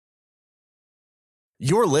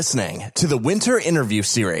You're listening to the Winter Interview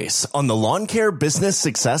Series on the Lawn Care Business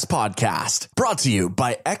Success Podcast, brought to you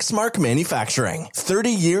by Xmark Manufacturing. 30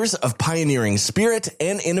 years of pioneering spirit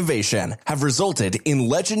and innovation have resulted in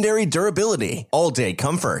legendary durability, all-day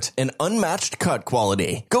comfort, and unmatched cut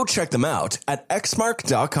quality. Go check them out at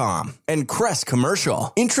xmark.com. And Crest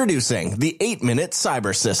Commercial, introducing the 8-Minute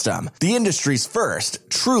Cyber System, the industry's first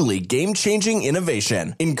truly game-changing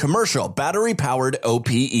innovation in commercial battery-powered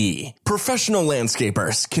OPE. Professional landscapers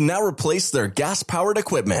can now replace their gas-powered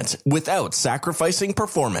equipment without sacrificing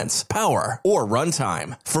performance, power, or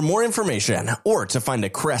runtime. For more information or to find a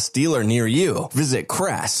Crest dealer near you, visit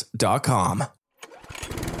crest.com.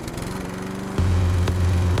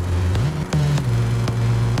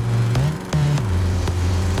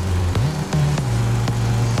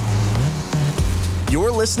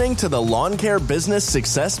 You're listening to the Lawn Care Business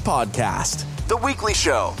Success Podcast, the weekly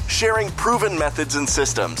show sharing proven methods and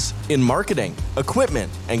systems in marketing, equipment,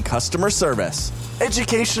 and customer service,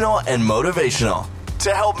 educational and motivational,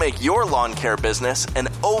 to help make your lawn care business an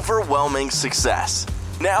overwhelming success.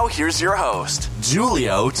 Now here's your host,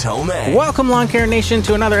 Julio Tomei. Welcome, Lawn Care Nation,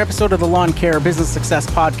 to another episode of the Lawn Care Business Success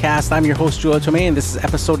Podcast. I'm your host, Julio Tomei, and this is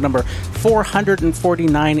episode number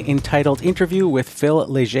 449, entitled Interview with Phil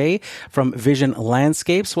Léger from Vision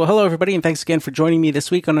Landscapes. Well, hello, everybody, and thanks again for joining me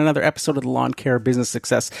this week on another episode of the Lawn Care Business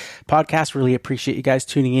Success Podcast. Really appreciate you guys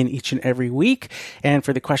tuning in each and every week, and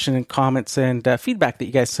for the questions and comments and feedback that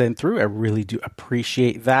you guys send through. I really do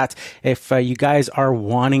appreciate that. If you guys are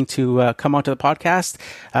wanting to come onto the podcast,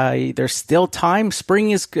 there's still time.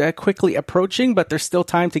 Spring is quickly approaching, but there's still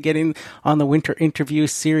time to get in on the winter interview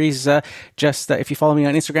series. If you follow me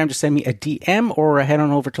on Instagram, just send me a DM or head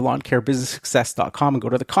on over to lawncarebusinesssuccess.com and go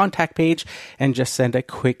to the contact page and just send a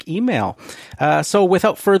quick email. So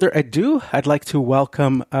without further ado, I'd like to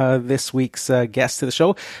welcome this week's guest to the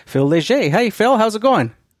show, Phil Léger. Hey, Phil, how's it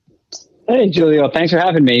going? Hey, Julio. Thanks for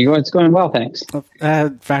having me. It's going well, thanks.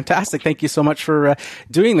 Fantastic. Thank you so much for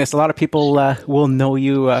doing this. A lot of people will know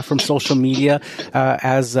you from social media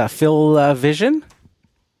as Phil Vision.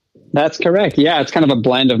 That's correct. Yeah, it's kind of a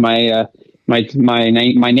blend of my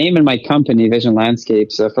name and my company, Vision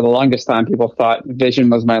Landscapes. For the longest time, people thought Vision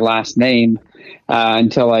was my last name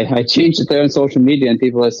until I changed it there on social media, and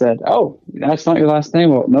people have said, "Oh, that's not your last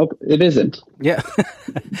name." Well, nope, it isn't. Yeah,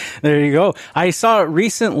 there you go. I saw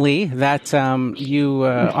recently that you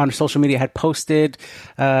on social media had posted.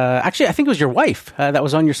 Actually, I think it was your wife that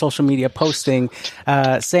was on your social media posting,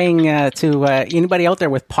 saying to anybody out there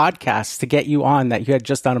with podcasts to get you on that you had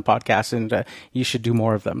just done a podcast and you should do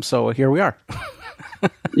more of them. So here we are.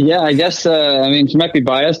 Yeah, I guess, she might be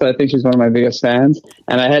biased, but I think she's one of my biggest fans.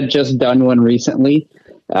 And I had just done one recently.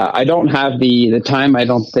 I don't have the time, I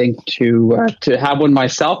don't think, to have one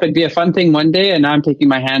myself. It'd be a fun thing one day, and now I'm trying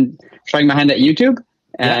my hand at YouTube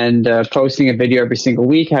and posting a video every single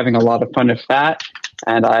week, having a lot of fun with that.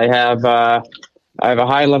 And I have a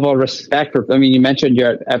high level of respect for, you mentioned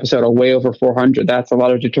your episode of way over 400. That's a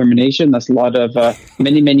lot of determination. That's a lot of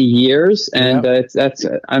many, many years. And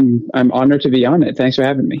I'm honored to be on it. Thanks for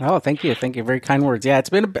having me. Oh, thank you. Thank you. Very kind words. Yeah,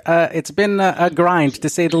 it's been a grind, to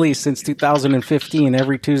say the least, since 2015,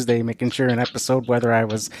 every Tuesday, making sure an episode, whether I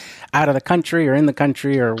was out of the country or in the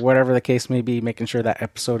country or whatever the case may be, making sure that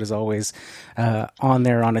episode is always on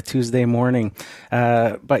there on a Tuesday morning.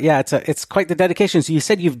 But yeah, it's quite the dedication. So you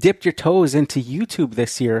said you've dipped your toes into YouTube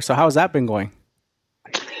this year. So how's that been going?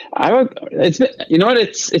 It's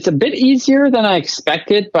a bit easier than I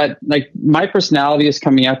expected, but my personality is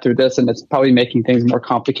coming out through this, and it's probably making things more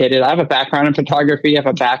complicated. I have a background in photography. I have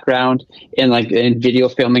a background in video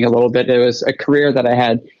filming a little bit. It was a career that I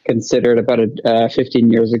had considered about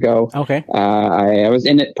 15 years ago. Okay. I was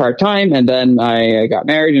in it part-time, and then I got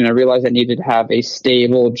married, and I realized I needed to have a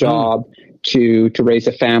stable job to raise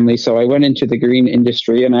a family. So I went into the green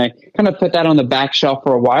industry, and I kind of put that on the back shelf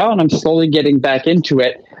for a while, and I'm slowly getting back into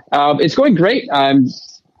it. It's going great. I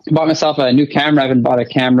bought myself a new camera. I haven't bought a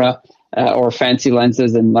camera or fancy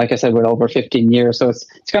lenses in, like I said, with over 15 years. So it's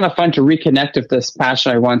kind of fun to reconnect with this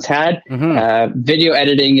passion I once had. Mm-hmm. Video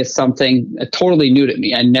editing is something totally new to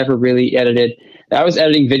me. I never really edited. I was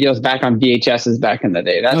editing videos back on VHSs back in the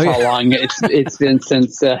day. That's how long it's been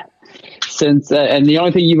since and the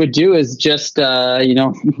only thing you would do is just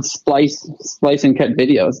splice and cut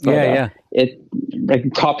videos. But, it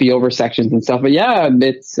like copy over sections and stuff. But yeah,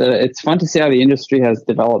 it's fun to see how the industry has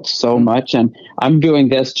developed so much, and I'm doing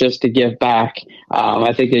this just to give back.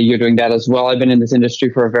 I think that you're doing that as well. I've been in this industry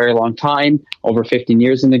for a very long time, over 15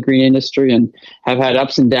 years in the green industry, and have had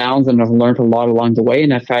ups and downs, and I've learned a lot along the way.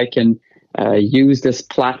 And if I can use this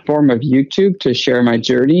platform of YouTube to share my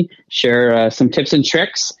journey, share some tips and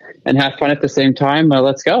tricks, and have fun at the same time.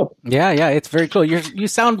 Let's go. Yeah, it's very cool. You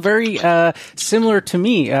sound very similar to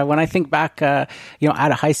me. When I think back, out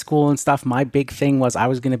of high school and stuff, my big thing was I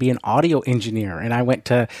was going to be an audio engineer, and I went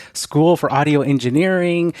to school for audio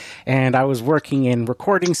engineering, and I was working in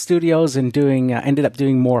recording studios and ended up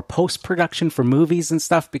doing more post-production for movies and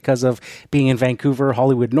stuff because of being in Vancouver,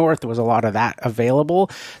 Hollywood North. There was a lot of that available.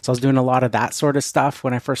 So I was doing a lot of that sort of stuff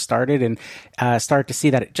when I first started, and started to see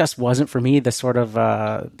that it just wasn't for me, the sort of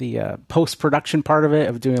the post-production part of it,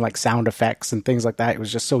 of doing like sound effects and things like that. It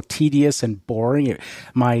was just so tedious and boring.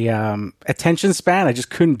 My attention span, I just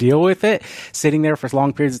couldn't deal with it. Sitting there for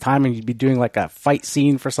long periods of time, and you'd be doing like a fight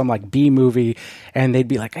scene for some like B movie, and they'd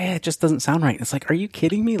be like, "Hey, it just doesn't sound right." And it's like, are you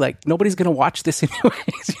kidding me? Like, nobody's going to watch this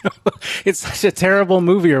anyways. It's such a terrible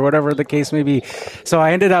movie, or whatever the case may be. So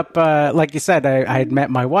I ended up, like you said, I had met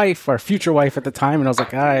my wife, or future wife at the time, and I was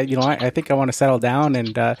like, I think I want to settle down,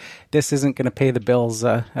 and this isn't going to pay the bills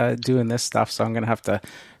doing this stuff, so I'm going to have to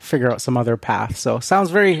figure out some other path. So sounds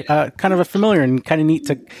very kind of a familiar and kind of neat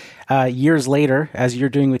to years later, as you're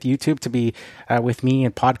doing with YouTube, to be with me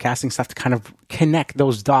and podcasting stuff, to kind of connect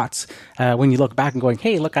those dots when you look back and going,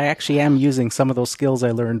 hey, look, I actually am using some of those skills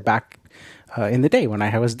I learned back in the day when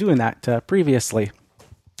I was doing that previously.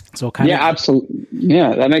 So absolutely.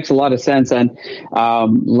 Yeah, that makes a lot of sense. And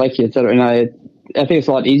like you said, and I think it's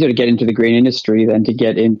a lot easier to get into the grain industry than to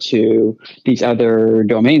get into these other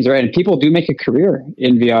domains, right? And people do make a career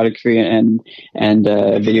in videography and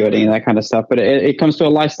video editing and that kind of stuff. But it comes to a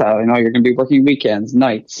lifestyle. You're going to be working weekends,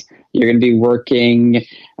 nights. You're going to be working,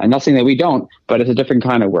 nothing that we don't, but it's a different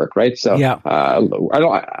kind of work, right? So,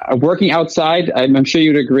 working outside, I'm sure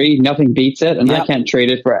you'd agree, nothing beats it, and I can't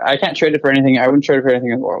trade it for anything. I wouldn't trade it for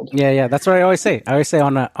anything in the world. Yeah. That's what I always say. I always say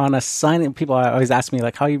on a sign, people always ask me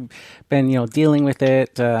like, how you've been, dealing with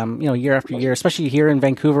it, year after year, especially here in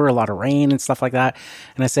Vancouver, a lot of rain and stuff like that.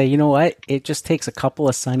 And I say, you know what? It just takes a couple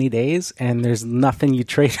of sunny days, and there's nothing you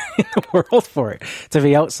trade in the world for it. To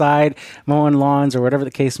be outside mowing lawns or whatever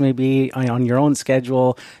the case may be, on your own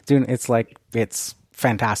schedule, doing it's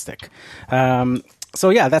fantastic. So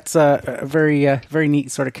yeah, that's a very, very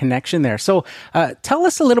neat sort of connection there. So tell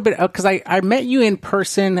us a little bit, because I met you in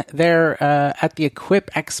person there at the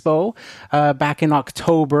Equip Expo back in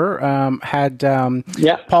October.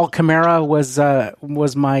 Paul Camara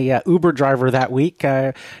was my Uber driver that week.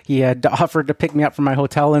 He had offered to pick me up from my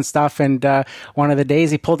hotel and stuff. And one of the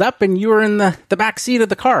days he pulled up, and you were in the back seat of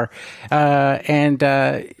the car,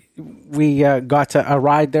 we got a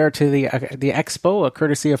ride there to the expo,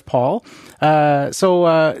 courtesy of Paul. So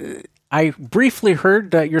I briefly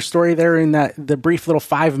heard your story there in the brief little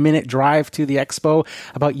 5-minute drive to the expo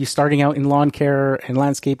about you starting out in lawn care and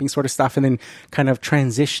landscaping sort of stuff, and then kind of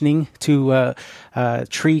transitioning to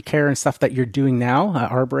tree care and stuff that you're doing now,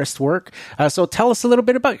 arborist work. So tell us a little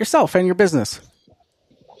bit about yourself and your business.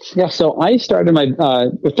 Yeah, so I started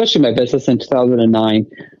especially my business in 2009.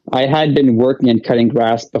 I had been working and cutting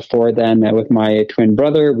grass before then with my twin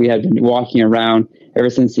brother. We had been walking around ever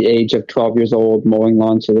since the age of 12 years old, mowing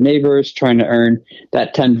lawns for the neighbors, trying to earn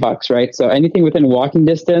that $10, right? So anything within walking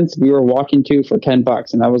distance, we were walking to for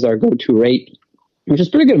 $10, and that was our go-to rate, which is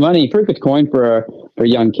pretty good money, pretty good coin for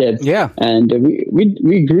young kids. Yeah. And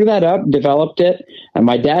we grew that up, developed it. And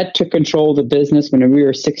my dad took control of the business when we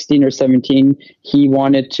were 16 or 17. He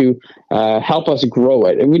wanted to help us grow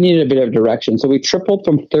it. And we needed a bit of direction. So we tripled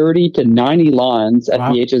from 30 to 90 lawns at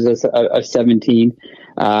the ages of 17.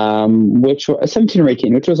 Which was 17 or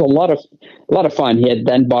 18, which was a lot of fun. He had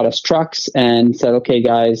then bought us trucks and said, okay,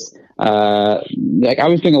 guys, I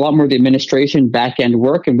was doing a lot more of the administration back end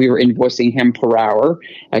work, and we were invoicing him per hour,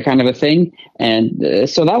 kind of a thing. And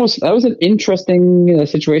so that was an interesting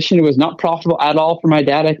situation. It was not profitable at all for my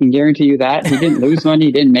dad. I can guarantee you that. He didn't lose money.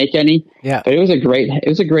 He didn't make any. Yeah. But it was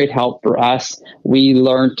a great help for us. We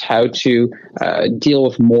learned how to deal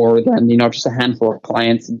with more than just a handful of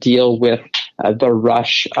clients. Deal with the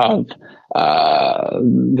rush of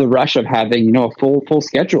having a full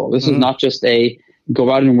schedule. This is not just a go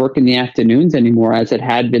out and work in the afternoons anymore, as it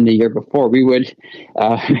had been the year before. We'd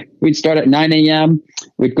start at 9 a.m.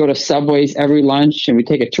 We'd go to Subway's every lunch, and we'd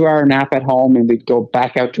take a 2-hour nap at home, and we'd go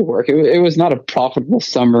back out to work. It was not a profitable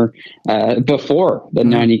summer before the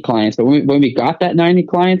 90 clients, but when we got that 90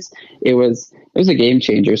 clients, it was a game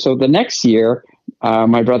changer. So the next year,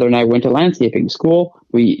 my brother and I went to landscaping school.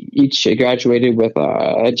 We each graduated with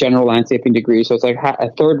a general landscaping degree. So it's like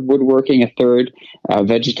a third woodworking, a third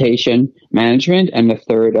vegetation management, and a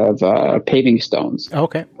third of paving stones.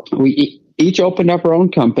 Okay. We each opened up our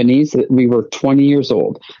own companies. We were 20 years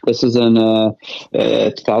old. This is in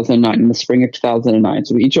 2009, in the spring of 2009.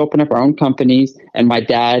 So we each opened up our own companies, and my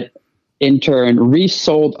dad, in turn,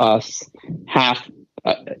 resold us half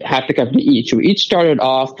the company each. We each started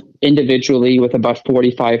off individually with about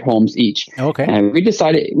 45 homes each. Okay. And we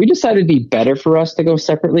decided it'd be better for us to go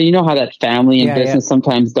separately. You know how that family and business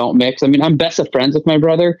sometimes don't mix. I mean, I'm best of friends with my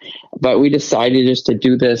brother, but we decided just to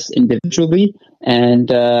do this individually.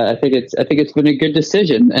 And I think it's been a good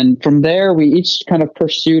decision. And from there, we each kind of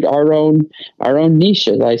pursued our own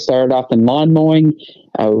niches. I started off in lawn mowing.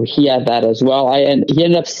 He had that as well. He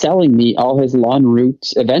ended up selling me all his lawn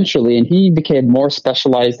routes eventually, and he became more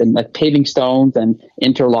specialized in like paving stones and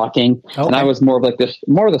interlocking. Okay. And I was more of the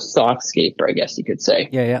sockscaper, I guess you could say.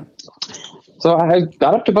 Yeah. So I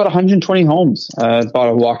got up to about 120 homes. Bought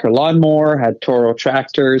a Walker lawnmower, had Toro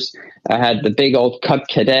tractors. I had the big old Cub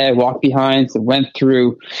Cadet walk behinds, and went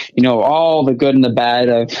through, all the good and the bad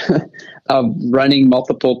of running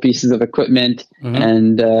multiple pieces of equipment. Mm-hmm.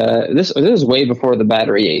 And this was way before the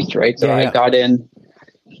battery age, right? So I got in,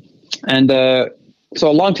 and so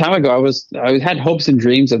a long time ago, I had hopes and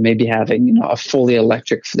dreams of maybe having a fully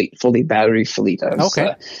electric fleet, fully battery fleet.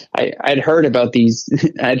 I'd heard about these.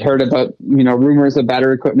 I'd heard about rumors of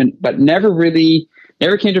battery equipment, but never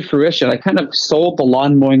came to fruition. I kind of sold the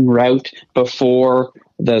lawn mowing route before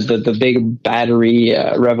the big battery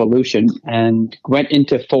revolution, and went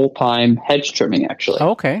into full-time hedge trimming, actually.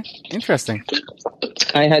 Okay, interesting.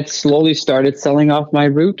 I had slowly started selling off my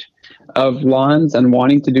route of lawns and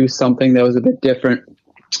wanting to do something that was a bit different.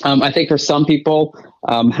 I think for some people,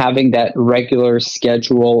 having that regular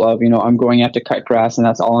schedule of, I'm going out to cut grass and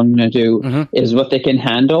that's all I'm going to do is what they can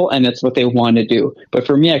handle, and it's what they want to do. But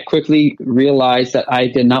for me, I quickly realized that I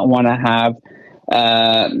did not want to have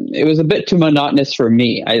it was a bit too monotonous for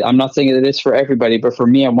me. I'm not saying it is for everybody, but for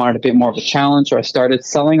me, I wanted a bit more of a challenge. So I started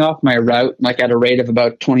selling off my route at a rate of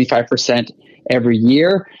about 25% every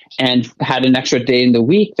year, and had an extra day in the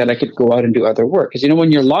week that I could go out and do other work. Because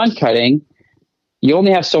when you're lawn cutting, you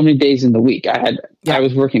only have so many days in the week. I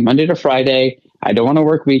was working Monday to Friday. I don't want to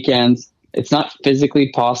work weekends. It's not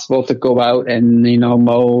physically possible to go out and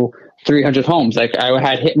mow 300 homes. Like, I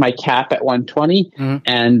had hit my cap at 120,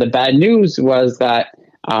 and the bad news was that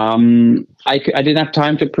I didn't have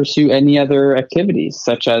time to pursue any other activities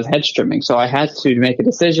such as hedge trimming. So I had to make a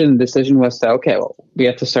decision. The decision was we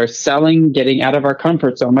have to start selling, getting out of our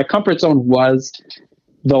comfort zone. My comfort zone was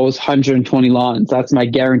those 120 lawns. That's my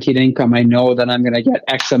guaranteed income. I know that I'm going to get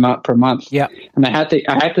X amount per month. Yeah. And I had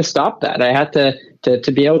to stop that. I had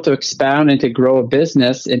to be able to expound and to grow a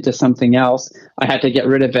business into something else. I had to get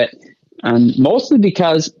rid of it. And mostly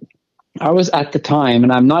because I was at the time,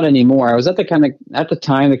 and I'm not anymore, I was at the kind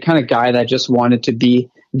of guy that just wanted to be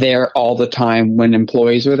there all the time when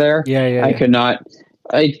employees were there. I could not.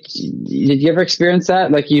 Did you ever experience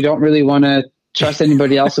that? Like, you don't really want to trust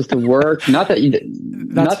anybody else with the work. Not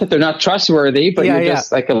that they're not trustworthy, but you're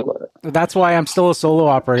just like that's why I'm still a solo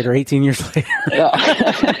operator 18 years later.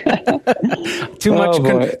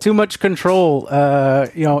 Too much control,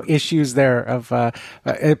 issues there of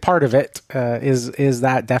part of it is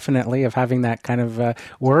that definitely of having that kind of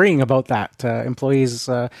worrying about that employees,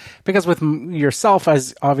 because with yourself,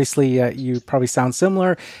 as obviously you probably sound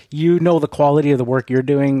similar, the quality of the work you're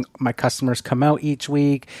doing. My customers come out each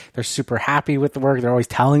week. They're super happy with the work. They're always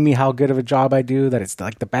telling me how good of a job I do, that it's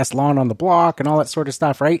like the best lawn on the block and all that sort of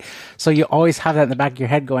stuff, right? So you always have that in the back of your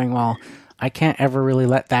head going, well, I can't ever really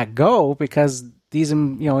let that go, because these,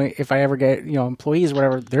 if I ever get, employees or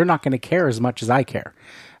whatever, they're not going to care as much as I care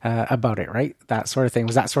about it, right? That sort of thing.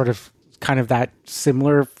 Was that sort of kind of that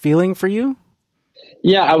similar feeling for you?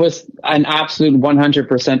 Yeah, I was an absolute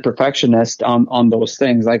 100% perfectionist on those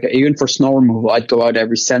things. Like, even for snow removal, I'd go out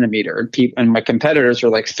every centimeter, and my competitors were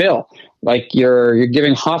like, Phil, like you're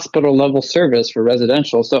giving hospital level service for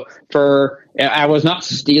residential. So I was not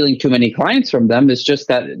stealing too many clients from them. It's just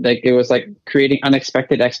that it was like creating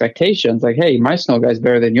unexpected expectations. Like, hey, my snow guy's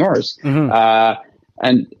better than yours.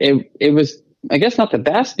 And it was, I guess, not the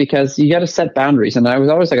best, because you got to set boundaries. And I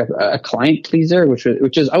was always like a client pleaser, which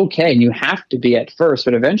is okay. And you have to be at first,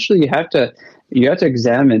 but eventually you have to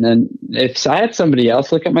examine. And if I had somebody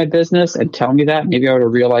else look at my business and tell me that, maybe I would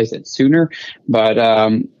have realized it sooner. But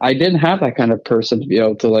I didn't have that kind of person to be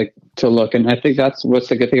able to look. And I think that's what's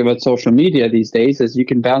the good thing about social media these days, is you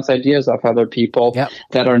can bounce ideas off other people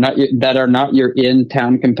that are not your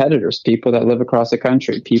in-town competitors, people that live across the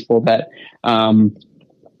country, people that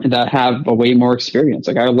that have a way more experience.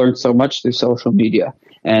 Like I learned so much through social media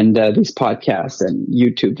and these podcasts and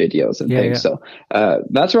YouTube videos and things. So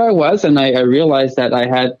that's where I was. And I realized that I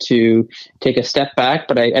had to take a step back,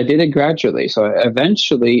 but I did it gradually. So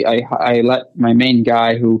eventually I let my main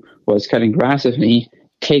guy who was cutting grass with me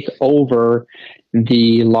take over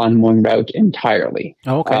the lawn mowing route entirely.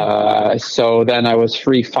 Okay. So then I was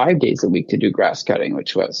free 5 days a week to do grass cutting,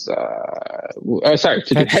 which was,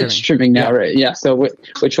 do hedge trimming now, right? Yeah. So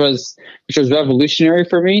which was revolutionary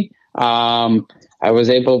for me. I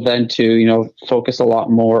was able then to, focus a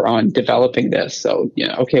lot more on developing this. So,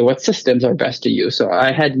 okay, what systems are best to use? So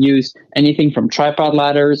I had used anything from tripod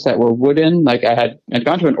ladders that were wooden. Like I'd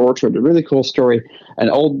gone to an orchard, a really cool story.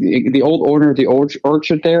 The old owner of the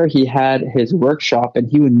orchard there, he had his workshop and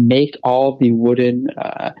he would make all the wooden,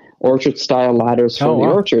 orchard style ladders for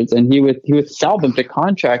the orchards. And he would sell them to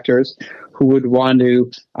contractors who would want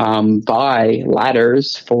to, buy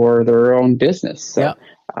ladders for their own business. So,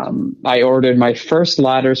 I ordered my first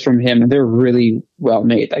ladders from him, and they're really well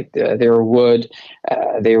made. Like they were wood,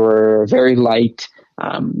 they were very light,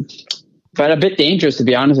 but a bit dangerous, to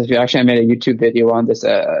be honest with you. Actually, I made a YouTube video on this,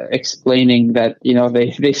 explaining that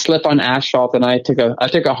they slip on asphalt, and I took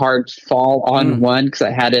a hard fall on one because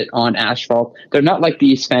I had it on asphalt. They're not like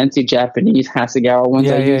these fancy Japanese Hasegawa ones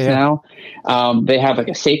I use now. They have like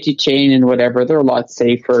a safety chain and whatever. They're a lot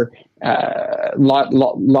safer.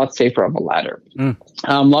 Lot safer of a ladder. I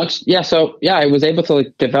was able to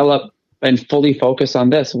develop and fully focus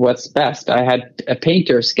on this. What's best? I had a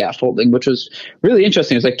painter scaffolding, which was really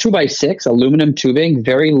interesting. It was like 2x6 aluminum tubing,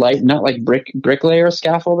 very light, not like bricklayer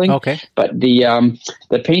scaffolding. Okay. But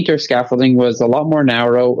the painter scaffolding was a lot more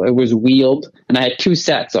narrow. It was wheeled, and I had two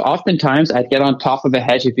sets. So oftentimes I'd get on top of a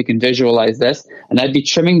hedge, if you can visualize this, and I'd be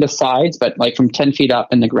trimming the sides, but like from 10 feet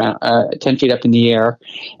up in the ground, 10 feet up in the air.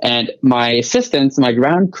 And my assistants, my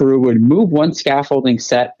ground crew, would move one scaffolding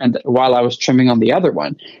set, and while I was trimming on the other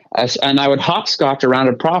one. And I would hopscotch around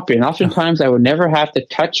a property, and oftentimes I would never have to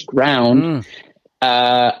touch ground,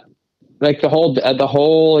 like the whole,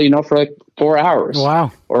 for like 4 hours,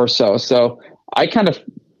 or so. So I kind of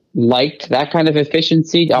liked that kind of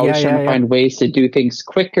efficiency. I was trying to find ways to do things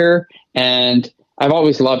quicker, and I've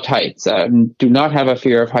always loved heights. Do not have a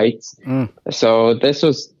fear of heights. So this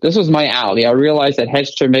was my alley. I realized that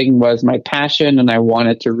hedge trimming was my passion, and I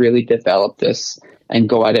wanted to really develop this and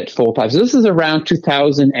go at it full time. So this is around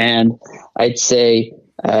 2000 and I'd say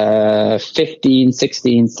 15,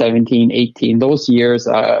 16, 17, 18. Those years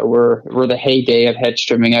were the heyday of hedge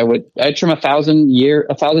trimming. I'd trim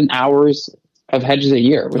 1,000 hours of hedges a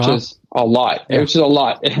year, which is a lot. Which is a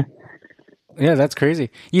lot. Yeah, that's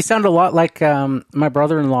crazy. You sound a lot like my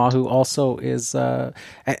brother-in-law, who also is, and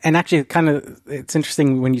actually kind of, it's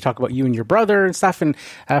interesting when you talk about you and your brother and stuff. And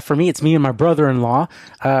for me, it's me and my brother-in-law,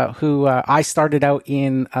 who I started out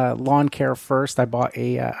in lawn care first. I bought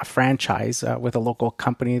a franchise with a local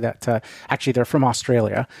company that actually they're from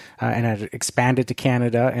Australia, and I expanded to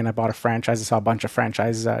Canada, and I bought a franchise. I saw a bunch of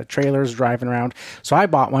franchise trailers driving around. So I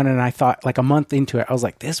bought one, and I thought like a month into it, I was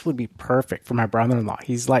like, this would be perfect for my brother-in-law.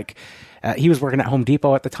 He's like, he was working at Home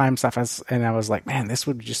Depot at the time, and I was like, man, this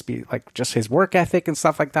would just be like just his work ethic and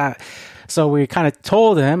stuff like that. So we kind of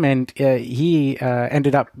told him, and he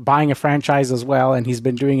ended up buying a franchise as well, and he's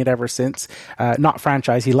been doing it ever since. Not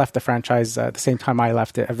franchise, he left the franchise at the same time I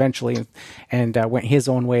left it eventually, and went his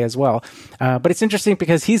own way as well. But it's interesting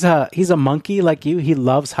because he's a monkey like you. He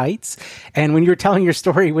loves heights, and when you were telling your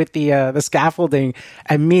story with the scaffolding,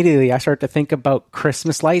 immediately I started to think about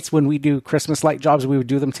Christmas lights. When we do Christmas light jobs, we would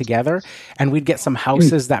do them together, and we'd get some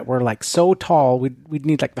houses that were like so tall, we'd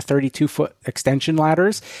need like the 32-foot extension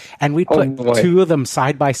ladders, and we'd put two of them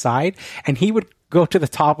side by side, and he would go to the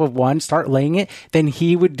top of one, start laying it, then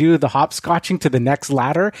he would do the hopscotching to the next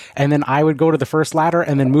ladder, and then I would go to the first ladder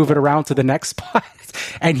and then move it around to the next spot.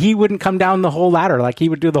 And he wouldn't come down the whole ladder, like he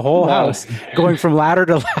would do the whole house, going from ladder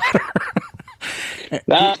to ladder.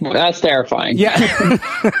 That's terrifying. Yeah.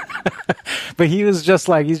 But he was just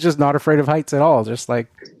like, he's just not afraid of heights at all. Just like,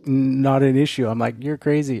 not an issue. I'm like, you're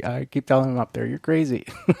crazy. I keep telling him up there, you're crazy.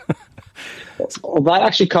 Well, that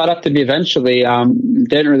actually caught up to me eventually.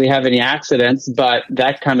 Didn't really have any accidents, but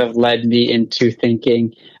that kind of led me into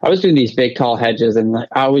thinking, I was doing these big tall hedges, and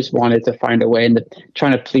I always wanted to find a way, and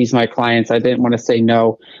trying to please my clients. I didn't want to say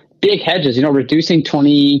no. Big hedges, reducing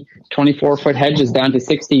 24-foot hedges down to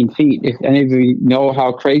 16 feet. If any of you know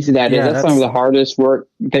how crazy that is, that's some of the hardest work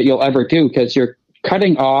that you'll ever do, because you're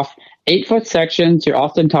cutting off 8-foot sections. You're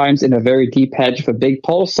oftentimes in a very deep hedge with a big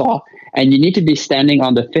pole saw, and you need to be standing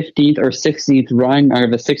on the 15th or 16th rung or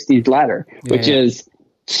the 16th ladder, which is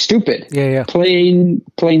stupid. Yeah. Plain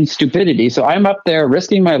stupidity. So I'm up there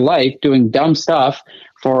risking my life doing dumb stuff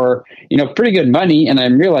for, pretty good money. And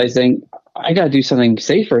I'm realizing I got to do something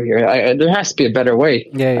safer here. There has to be a better way.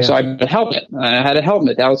 Yeah. So I had a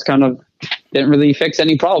helmet. That was didn't really fix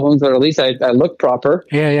any problems, but at least I looked proper.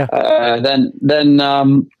 Yeah. Then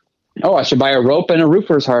I should buy a rope and a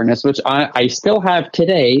roofer's harness, which I still have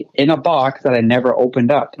today in a box that I never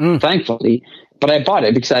opened up, thankfully. But I bought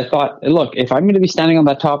it because I thought, look, if I'm going to be standing on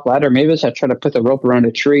that top ladder, maybe I should try to put the rope around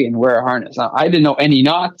a tree and wear a harness. Now, I didn't know any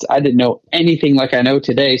knots. I didn't know anything like I know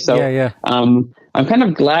today. So I'm kind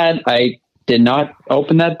of glad I did not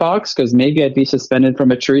open that box, because maybe I'd be suspended from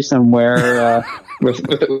a tree somewhere with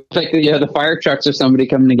the fire trucks or somebody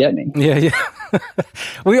coming to get me. Yeah.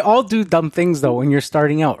 We all do dumb things, though, when you're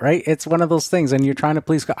starting out, right? It's one of those things, and you're trying to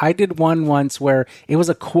please. I did one once where it was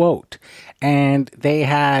a quote, and they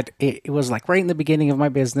had, it was like right in the beginning of my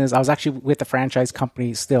business. I was actually with the franchise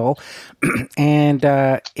company still, and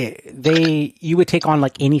you would take on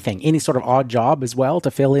like anything, any sort of odd job as well to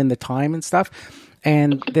fill in the time and stuff.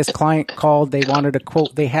 And this client called, they wanted a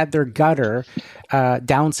quote. They had their gutter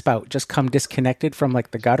downspout just come disconnected from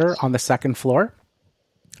like the gutter on the second floor.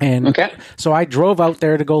 And so I drove out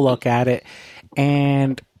there to go look at it,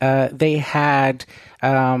 and they had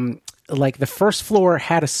like the first floor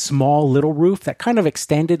had a small little roof that kind of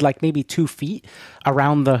extended like maybe 2 feet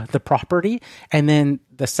around the property. And then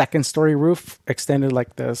the second story roof extended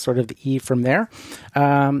like the sort of the eave from there.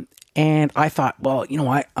 And I thought, well, you know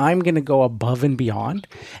what? I'm going to go above and beyond.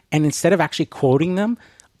 And instead of actually quoting them,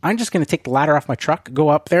 I'm just going to take the ladder off my truck, go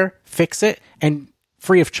up there, fix it, and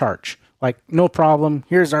free of charge. Like, no problem.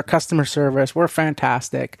 Here's our customer service. We're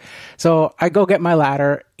fantastic. So I go get my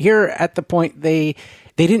ladder. Here at the point, they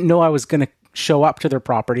didn't know I was going to show up to their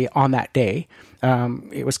property on that day.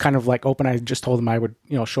 It was kind of like open. I just told them I would,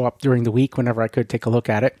 show up during the week whenever I could take a look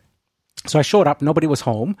at it. So I showed up. Nobody was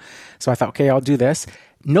home. So I thought, okay, I'll do this.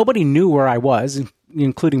 Nobody knew where I was,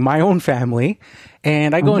 including my own family.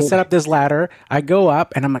 And I go and set up this ladder. I go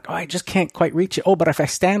up and I'm like, I just can't quite reach it. Oh, but if I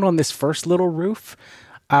stand on this first little roof,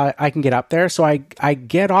 I can get up there. So I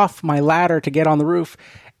get off my ladder to get on the roof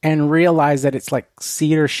and realize that it's like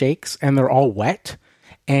cedar shakes and they're all wet.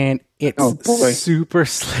 And it's super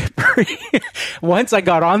slippery. Once I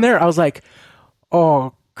got on there, I was like,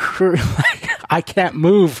 I can't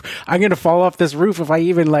move. I'm going to fall off this roof if I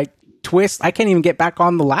even like twist. I can't even get back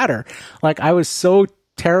on the ladder. Like, I was so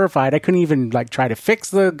terrified. I couldn't even like try to fix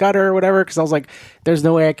the gutter or whatever, because I was like, there's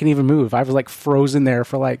no way I can even move. I was like frozen there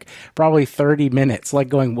for like probably 30 minutes, like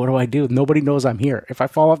going, what do I do? Nobody knows I'm here. If I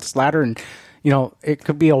fall off this ladder, and it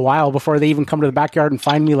could be a while before they even come to the backyard and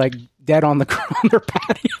find me like dead on their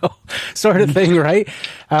patio sort of thing, right?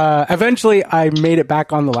 Eventually I made it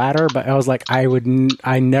back on the ladder, but I was like, I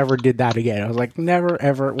never did that again. I was like, never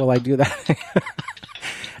ever will I do that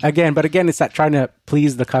again. But again, it's that trying to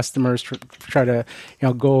please the customers, try to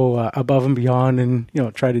go above and beyond,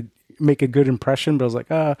 and try to make a good impression. But I was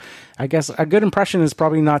like, I guess a good impression is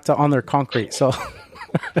probably not on their concrete, so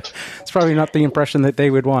it's probably not the impression that they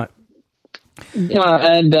would want.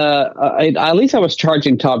 And at least I was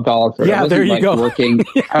charging top dollar for it. Yeah, there you go.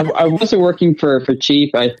 I wasn't working for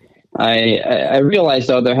cheap. I realized,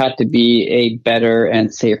 though, there had to be a better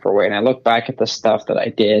and safer way. And I look back at the stuff that I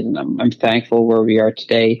did, and I'm thankful where we are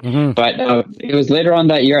today. Mm-hmm. But it was later on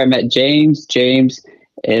that year I met James. James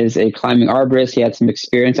is a climbing arborist. He had some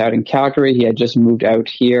experience out in Calgary. He had just moved out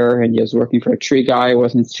here, and he was working for a tree guy. I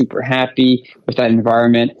wasn't super happy with that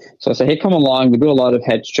environment. So I said, hey, come along. We do a lot of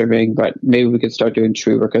hedge trimming, but maybe we could start doing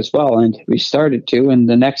tree work as well. And we started to. And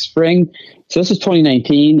the next spring, so this is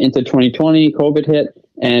 2019 into 2020, COVID hit.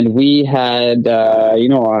 And we had,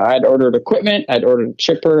 I'd ordered equipment, I'd ordered a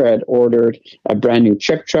chipper, I'd ordered a brand new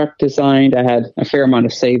chip truck designed. I had a fair amount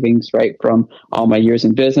of savings, right, from all my years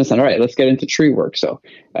in business. And all right, let's get into tree work. So,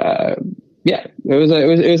 it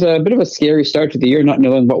was a bit of a scary start to the year, not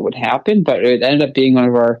knowing what would happen, but it ended up being one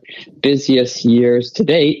of our busiest years to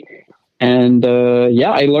date. And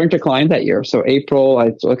I learned to climb that year. So April, I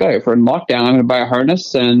was like, all right, if we're in lockdown, I'm going to buy a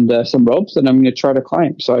harness and some ropes, and I'm going to try to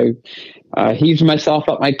climb. So I heaved myself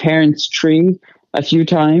up my parents' tree a few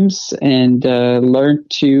times and learned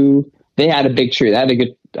to. They had a big tree.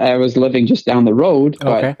 I was living just down the road,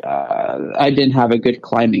 but I didn't have a good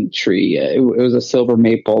climbing tree. It was a silver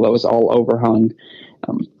maple that was all overhung.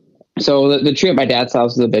 So the tree at my dad's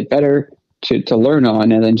house was a bit better to learn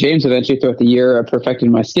on. And then James eventually throughout the year perfected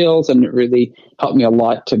my skills, and it really helped me a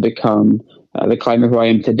lot to become the climber who I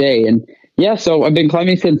am today. And so I've been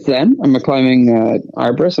climbing since then. I'm a climbing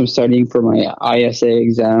arborist. I'm studying for my ISA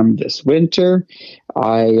exam this winter.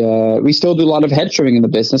 we still do a lot of head trimming in the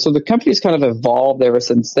business. So the company's kind of evolved ever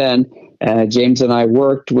since then. James and I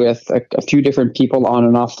worked with a few different people on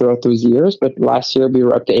and off throughout those years, but last year we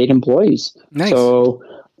were up to 8 employees. Nice. So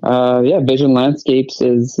Vision Landscapes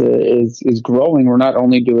is growing. We're not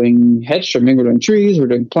only doing hedge trimming, we're doing trees, we're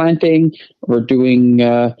doing planting, we're doing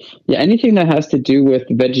anything that has to do with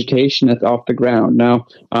vegetation that's off the ground. Now,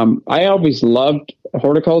 I always loved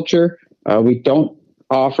horticulture. We don't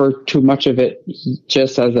offer too much of it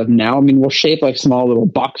just as of now. I mean, we'll shape like small little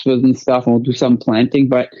boxes and stuff, and we'll do some planting,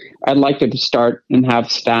 but I'd like to start and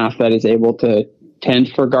have staff that is able to tend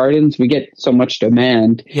for gardens. We get so much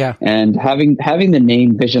demand. Yeah. And having the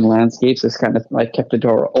name Vision Landscapes has kind of like kept the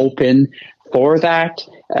door open for that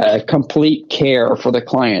complete care for the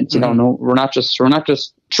clients. You know, no, we're not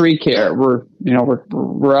just tree care.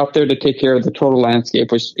 We're out there to take care of the total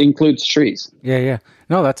landscape, which includes trees. Yeah.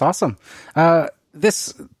 No, that's awesome.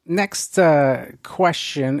 This next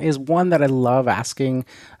question is one that I love asking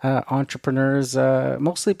entrepreneurs,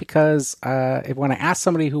 mostly because when I ask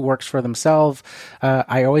somebody who works for themselves,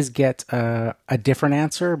 I always get a different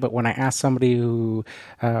answer. But when I ask somebody who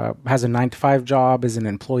has a 9-to-5 job, is an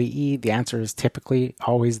employee, the answer is typically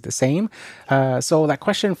always the same. So that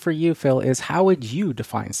question for you, Phil, is how would you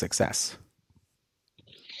define success?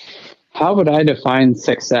 How would I define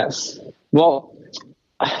success? Well,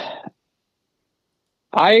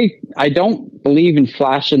 I don't believe in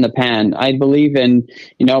flash in the pan. I believe in,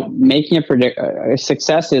 making a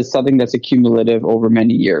success is something that's accumulative over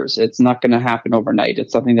many years. It's not going to happen overnight.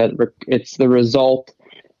 It's something that it's the result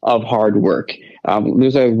of hard work.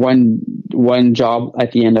 There's one job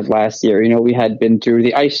at the end of last year. We had been through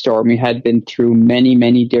the ice storm. We had been through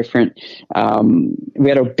many different. We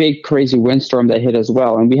had a big crazy windstorm that hit as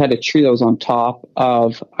well, and we had a tree that was on top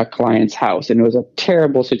of a client's house, and it was a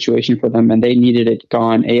terrible situation for them, and they needed it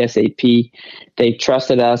gone ASAP. They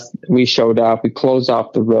trusted us. We showed up. We closed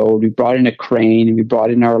off the road. We brought in a crane. We brought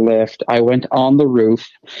in our lift. I went on the roof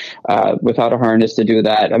without a harness to do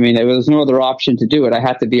that. I mean, there was no other option to do it. I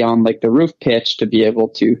had to be on like the roof pitch to be able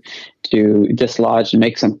to dislodge and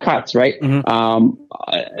make some cuts, right?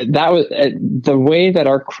 That was the way that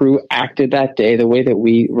our crew acted that day, the way that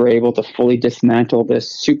we were able to fully dismantle this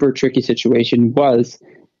super tricky situation was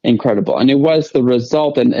incredible. And it was the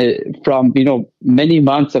result from many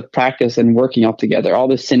months of practice and working all together, all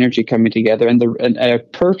the synergy coming together, and a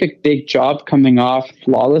perfect big job coming off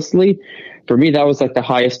flawlessly. For me, that was like the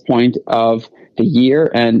highest point of the year,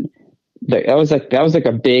 and that was like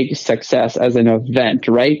a big success as an event,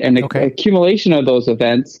 right? And the accumulation of those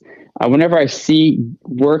events, whenever I see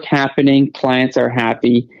work happening, clients are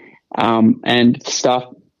happy, and stuff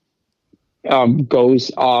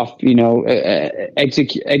goes off,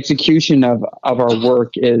 execution of our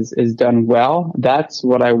work is done well. That's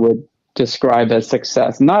what I would describe as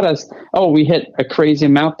success. Not as, we hit a crazy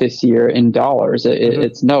amount this year in dollars.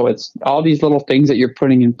 It's all these little things that you're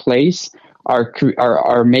putting in place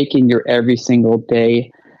are making your every single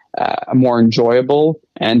day more enjoyable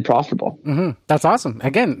and profitable. That's awesome.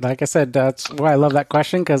 Again, like I said, that's why I love that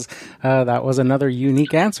question, because that was another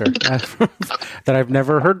unique answer that I've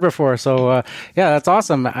never heard before. So that's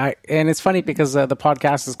awesome. And it's funny because the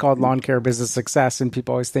podcast is called Lawn Care Business Success, and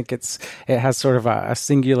people always think it has sort of a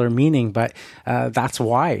singular meaning, but that's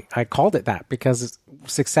why I called it that, because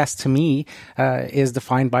success to me is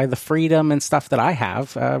defined by the freedom and stuff that I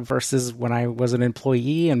have versus when I was an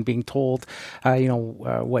employee and being told,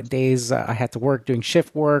 what days I had to work doing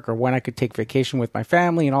shift work, or when I could take vacation with my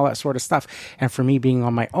family and all that sort of stuff. And for me, being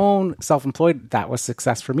on my own, self-employed, that was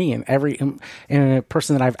success for me. And every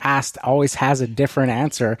person that I've asked always has a different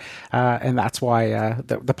answer. And that's why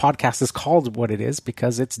the podcast is called what it is,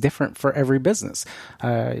 because it's different for every business.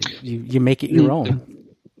 You make it your own.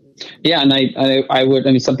 Yeah. And I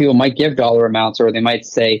would, some people might give dollar amounts, or they might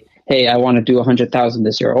say, hey, I want to do 100,000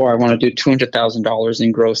 this year, or I want to do $200,000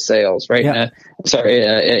 in gross sales, right? Yeah.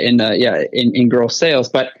 In gross sales.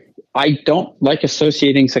 But I don't like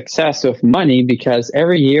associating success with money, because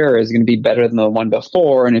every year is going to be better than the one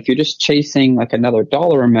before. And if you're just chasing like another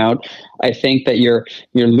dollar amount, I think that you're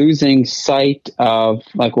losing sight of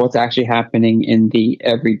like what's actually happening in the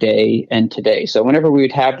everyday and today. So whenever we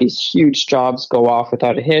would have these huge jobs go off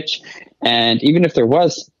without a hitch, and even if there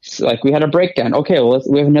was, like, we had a breakdown, okay, well,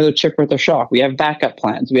 we have another chip worth of shock. We have backup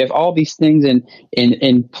plans. We have all these things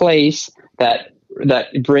in place that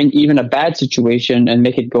bring even a bad situation and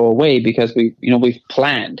make it go away, because we've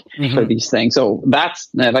planned for these things. So that's,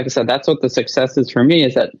 like I said, that's what the success is for me,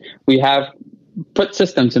 is that we have put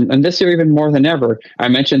systems, and this year even more than ever. I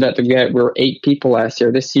mentioned that we were 8 people last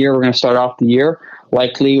year. This year we're going to start off the year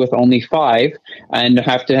likely with only 5, and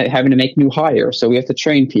having to make new hires. So we have to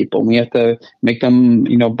train people. We have to make them,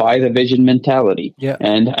 buy the vision mentality,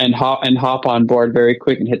 and hop on board very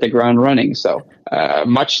quick and hit the ground running. So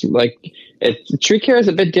much like tree care is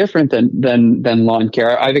a bit different than lawn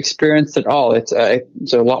care. I've experienced it all. It's a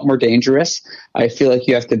lot more dangerous. I feel like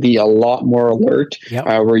you have to be a lot more alert. Yep.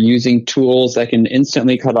 We're using tools that can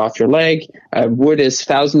instantly cut off your leg. Wood is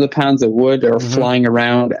thousands of pounds of wood are flying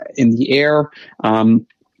around in the air.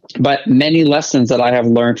 But many lessons that I have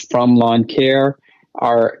learned from lawn care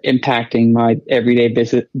are impacting my everyday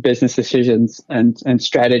business decisions and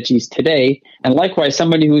strategies today. And likewise,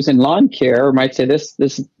 somebody who's in lawn care might say, this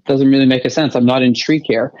doesn't really make a sense. I'm not in tree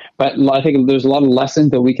care. But I think there's a lot of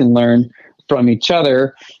lessons that we can learn from each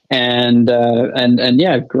other and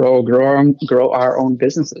grow our own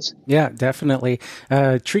businesses. Yeah, definitely.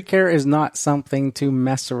 Tree care is not something to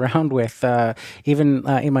mess around with. Even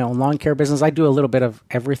in my own lawn care business, I do a little bit of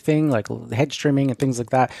everything, like hedge trimming and things like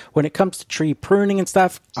that. When it comes to tree pruning and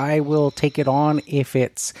stuff, I will take it on if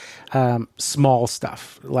it's small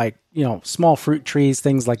stuff, like small fruit trees,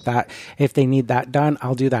 things like that. If they need that done,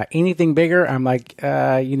 I'll do that. Anything bigger, I'm like,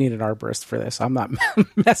 you need an arborist for this. I'm not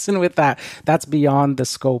messing with that. That's beyond the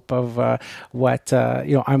scope of what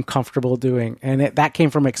I'm comfortable doing. And that came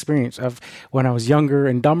from experience of when I was younger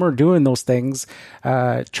and dumber, doing those things,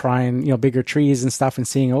 trying bigger trees and stuff, and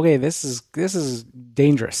seeing, okay, this is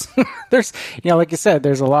dangerous. There's like you said,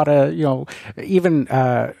 there's a lot of even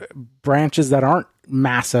branches that aren't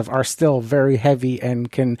massive are still very heavy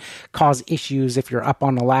and can cause issues if you're up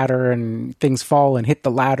on a ladder and things fall and hit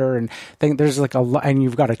the ladder, and there's and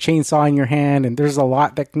you've got a chainsaw in your hand, and there's a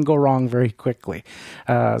lot that can go wrong very quickly.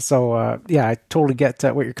 I totally get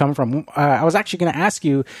where you're coming from. I was actually going to ask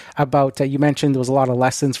you about, you mentioned there was a lot of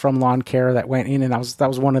lessons from lawn care that went in, and that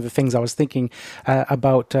was one of the things I was thinking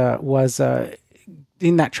about was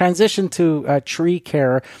in that transition to tree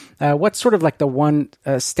care, what's sort of like the one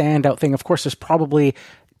standout thing? Of course, there's probably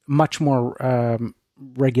much more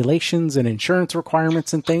regulations and insurance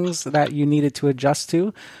requirements and things that you needed to adjust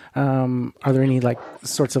to. Are there any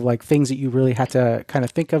sorts of things that you really had to kind of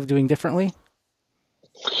think of doing differently?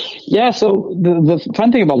 Yeah, so the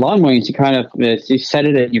fun thing about lawn mowing is you set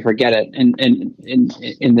it and you forget it.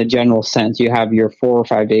 In the general sense, you have your 4 or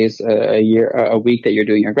 5 days a week that you're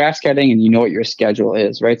doing your grass cutting, and you know what your schedule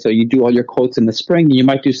is, right? So you do all your quotes in the spring. You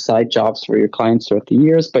might do side jobs for your clients throughout the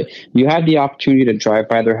years, but you have the opportunity to drive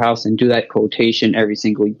by their house and do that quotation every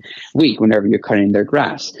single week whenever you're cutting their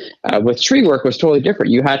grass. With tree work, it was totally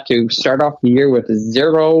different. You had to start off the year with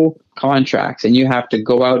 0 contracts, and you have to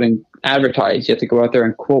go out and advertise. You have to go out there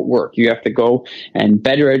and quote work. You have to go and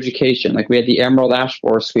better education. Like we had the emerald ash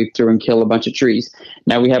borer sweep through and kill a bunch of trees.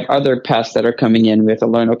 Now we have other pests that are coming in. We have to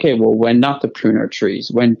learn, okay, well, when not to prune our trees?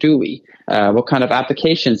 When do we? What kind of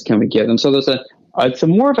applications can we give them? So it's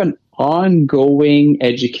more of an ongoing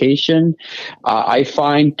education, I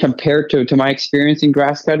find, compared to my experience in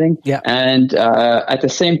grass cutting. Yeah. And at the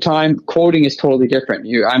same time, quoting is totally different.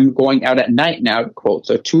 I'm going out at night now to quote.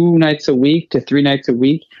 So 2 nights a week to 3 nights a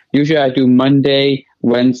week. Usually I do Monday,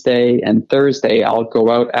 Wednesday, and Thursday. I'll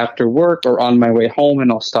go out after work or on my way home,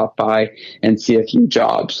 and I'll stop by and see a few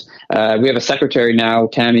jobs. We have a secretary now,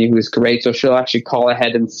 Tammy, who's great. So she'll actually call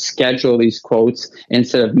ahead and schedule these quotes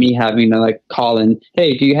instead of me having to call in,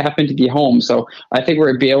 hey, do you happen to be home? So I think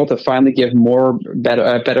we'll be able to finally give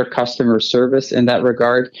better customer service in that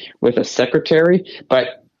regard with a secretary.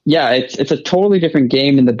 But yeah, it's a totally different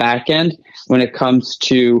game in the back end when it comes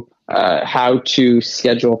to how to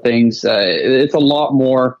schedule things. It's a lot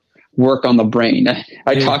more work on the brain.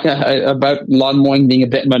 I talk about lawn mowing being a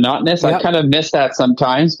bit monotonous. Yep. I kind of miss that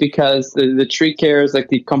sometimes because the tree care is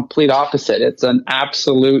the complete opposite. It's an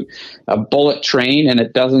absolute bullet train, and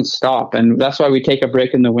it doesn't stop. And that's why we take a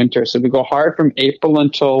break in the winter. So we go hard from April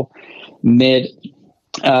until mid-December,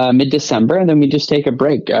 and then we just take a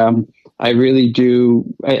break. I really do.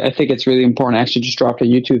 I think it's really important. I actually just dropped a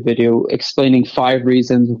YouTube video explaining 5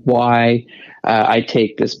 reasons why I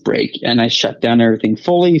take this break, and I shut down everything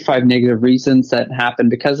fully. 5 negative reasons that happen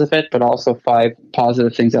because of it, but also 5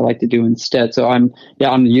 positive things I like to do instead. So on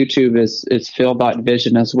YouTube is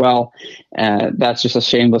Phil.vision as well. That's just a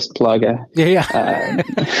shameless plug.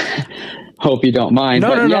 Hope you don't mind.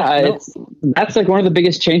 No. That's one of the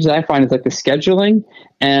biggest changes I find is the scheduling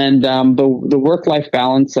and the work-life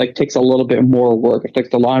balance takes a little bit more work. If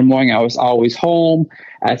the lawn mowing, I was always home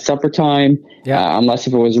at supper time, unless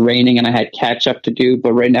if it was raining and I had catch up to do.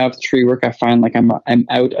 But right now with tree work, I find I'm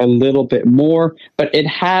out a little bit more, but it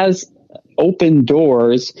has opened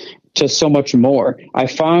doors to so much more. I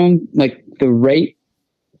found the rate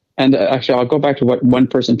and actually, I'll go back to what one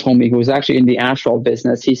person told me who was actually in the asphalt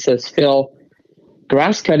business. He says, Phil,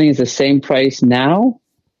 grass cutting is the same price now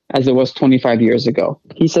as it was 25 years ago.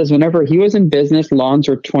 He says whenever he was in business, lawns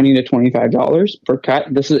were $20 to $25 per cut.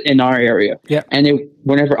 This is in our area. Yeah. And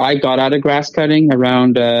whenever I got out of grass cutting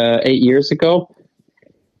around 8 years ago,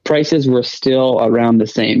 prices were still around the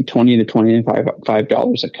same, $20 to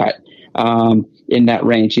 $25 a cut, in that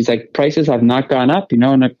range. He's like, prices have not gone up,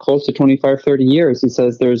 in close to 25, 30 years. He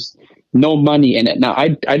says there's no money in it. Now,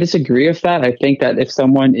 I disagree with that. I think that if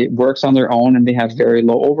someone works on their own and they have very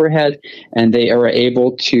low overhead and they are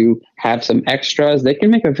able to have some extras, they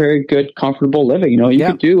can make a very good, comfortable living. You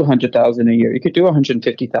could do $100,000 a year. You could do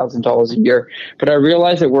 $150,000 a year. But I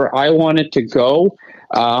realized that where I wanted to go,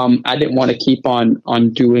 I didn't want to keep on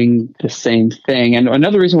doing the same thing. And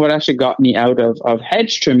another reason what actually got me out of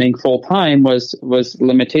hedge trimming full time was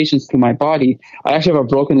limitations to my body. I actually have a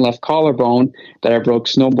broken left collarbone that I broke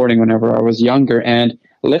snowboarding whenever I was younger. And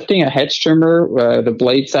lifting a hedge trimmer, the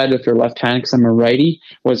blade side of your left hand, because I'm a righty,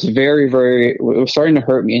 was it was starting to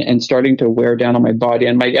hurt me and starting to wear down on my body.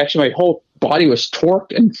 And my whole body was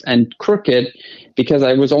torqued and crooked because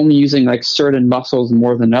I was only using like certain muscles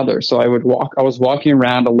more than others. So I was walking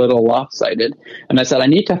around a little lopsided, and I said, I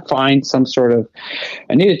need to find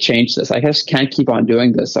I need to change this. I just can't keep on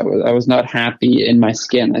doing this. I was not happy in my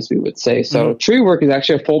skin, as we would say. So tree work is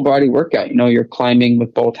actually a full body workout. You're climbing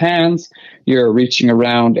with both hands, you're reaching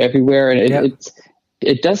around everywhere, and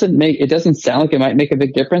it doesn't sound like it might make a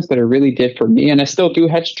big difference, but it really did for me. And I still do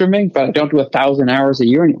hedge trimming, but I don't do 1,000 hours a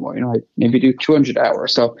year anymore. I maybe do 200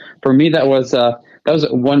 hours. So for me, that was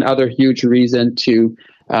one other huge reason to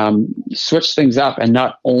switch things up and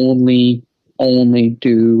not only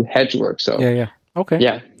do hedge work. So yeah.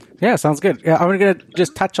 Okay. Yeah, sounds good. Yeah, I'm going to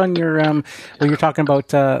just touch on your when you're talking about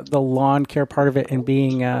the lawn care part of it and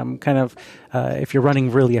being kind of if you're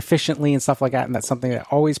running really efficiently and stuff like that, and that's something I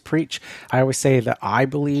always preach. I always say that I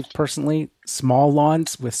believe personally small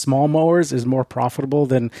lawns with small mowers is more profitable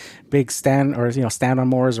than big stand-on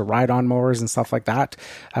mowers or ride-on mowers and stuff like that,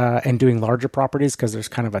 and doing larger properties because there's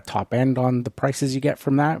kind of a top end on the prices you get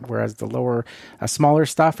from that, whereas the lower, smaller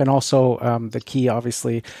stuff. And also the key,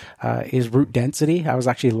 obviously, is root density. I was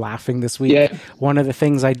actually laughing this week. Yeah. One of the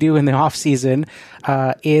things I do in the off-season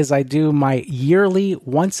is I do my yearly,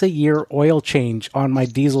 once-a-year oil change on my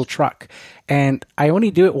diesel truck. And I only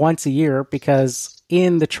do it once a year because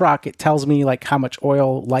in the truck, it tells me like how much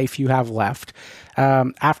oil life you have left.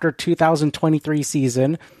 After 2023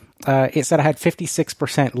 season, it said I had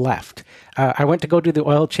 56% left. I went to go do the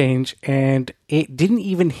oil change and it didn't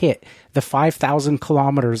even hit the 5,000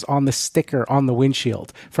 kilometers on the sticker on the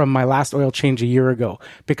windshield from my last oil change a year ago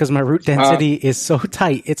because my root density is so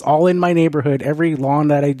tight. It's all in my neighborhood. Every lawn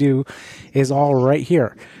that I do is all right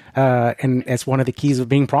here. And it's one of the keys of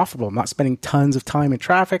being profitable. I'm not spending tons of time in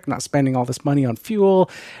traffic, not spending all this money on fuel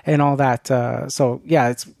and all that. So yeah,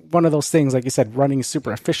 it's one of those things, like you said, running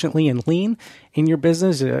super efficiently and lean in your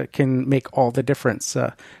business can make all the difference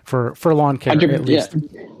for lawn care, at least.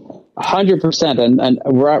 Yeah. 100%, and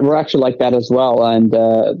we're actually like that as well. And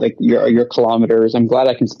like your kilometers, I'm glad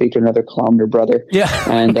I can speak to another kilometer brother. Yeah,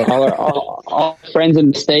 and all our friends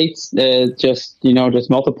in the States, just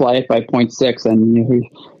multiply it by 0.6,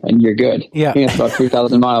 and you're good. Yeah, I think it's about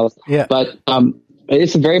 3,000 miles. Yeah, but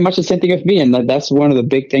it's very much the same thing with me, and that's one of the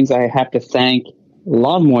big things I have to thank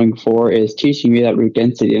lawn mowing for is teaching me that root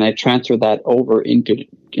density, and I transferred that over into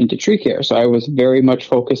tree care. So I was very much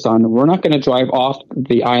focused on, we're not going to drive off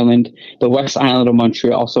the island, the West Island of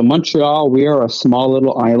Montreal. So Montreal, we are a small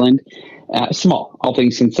little island, small, all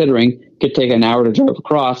things considering, could take an hour to drive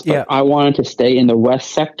across, but I wanted to stay in the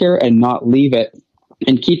west sector and not leave it.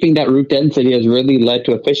 And keeping that root density has really led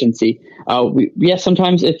to efficiency.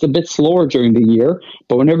 Sometimes it's a bit slower during the year,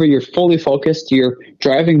 but whenever you're fully focused, you're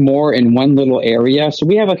driving more in one little area. So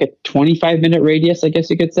we have like a 25-minute radius, I guess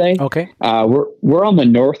you could say. Okay. We're on the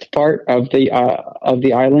north part of the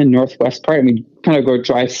island, northwest part. I mean, kind of go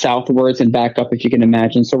drive southwards and back up, if you can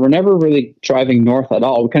imagine. So we're never really driving north at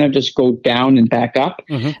all. We kind of just go down and back up.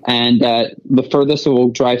 Mm-hmm. And the furthest we'll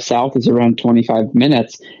drive south is around 25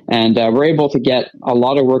 minutes. And we're able to get a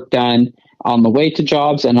lot of work done on the way to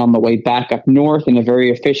jobs and on the way back up north in a very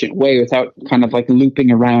efficient way without kind of like looping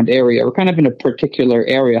around area. We're kind of in a particular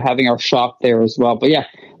area, having our shop there as well. But yeah,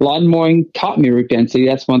 lawn mowing taught me root density.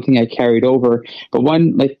 That's one thing I carried over. But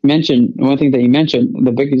one thing that you mentioned,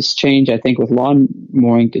 the biggest change I think with lawn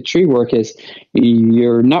mowing to tree work is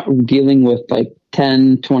you're not dealing with like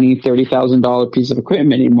 $10,000, $20,000, $30,000 piece of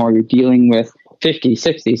equipment anymore. You're dealing with 50,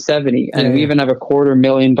 60, 70, and we even have a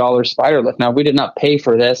 $250,000 spider lift. Now, we did not pay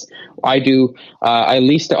for this. I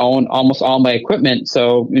lease to own almost all my equipment.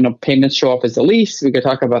 So, payments show up as a lease. We could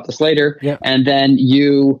talk about this later. Yeah. And then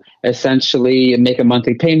you essentially make a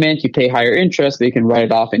monthly payment. You pay higher interest, but you can write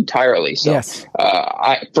it off entirely. So yes.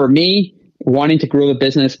 For me, wanting to grow the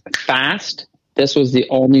business fast, this was the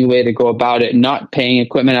only way to go about it, not paying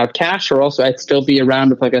equipment out cash, or else I'd still be around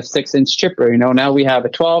with like a 6-inch chipper. Now we have a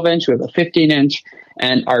 12-inch, we have a 15-inch,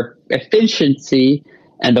 and our efficiency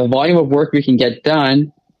and the volume of work we can get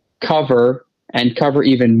done cover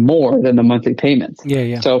even more than the monthly payments.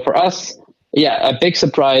 Yeah. So for us, a big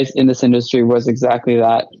surprise in this industry was exactly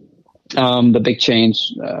that. The big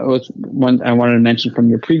change was one I wanted to mention from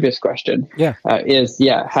your previous question.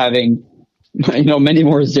 Having many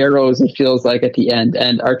more zeros, it feels like, at the end.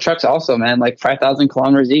 And our trucks also, man, like 5,000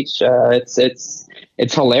 kilometers each.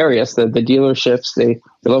 It's hilarious. The dealerships, they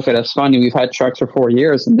look at us funny. We've had trucks for 4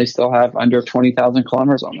 years and they still have under 20,000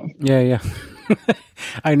 kilometers on them. Yeah.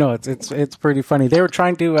 I know it's pretty funny. They were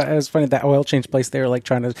trying to. It was funny, that oil change place. They were like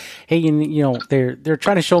trying to, hey, they're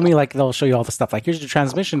trying to show me, like, they'll show you all the stuff. Like, here's your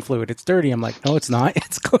transmission fluid. It's dirty. I'm like, no, it's not.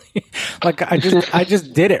 It's clean. Like, I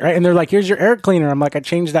just did it, right. And they're like, here's your air cleaner. I'm like, I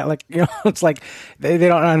changed that. Like, it's like they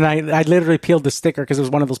don't. And I literally peeled the sticker because it was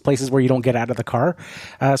one of those places where you don't get out of the car.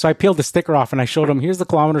 So I peeled the sticker off and I showed him, here's the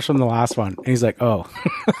kilometers from the last one. And he's like, oh,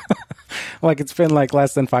 like, it's been like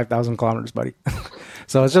less than 5,000 kilometers, buddy.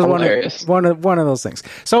 So it's just one of those things.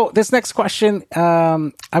 So this next question,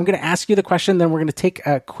 I'm going to ask you the question, then we're going to take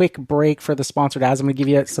a quick break for the sponsored ads. I'm going to give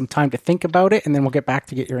you some time to think about it, and then we'll get back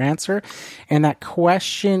to get your answer. And that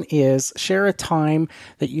question is, share a time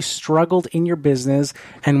that you struggled in your business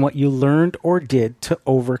and what you learned or did to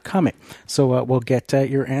overcome it. So we'll get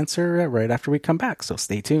your answer right after we come back. So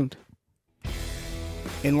stay tuned.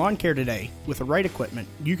 In lawn care today, with the right equipment,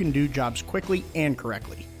 you can do jobs quickly and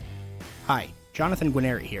correctly. Hi, Jonathan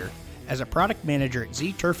Guineri here. As a product manager at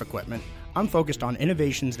Z Turf Equipment, I'm focused on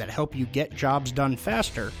innovations that help you get jobs done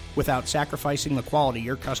faster without sacrificing the quality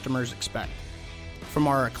your customers expect. From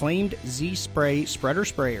our acclaimed Z Spray spreader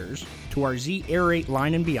sprayers to our Z Aerate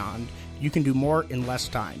line and beyond, you can do more in less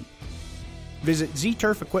time. Visit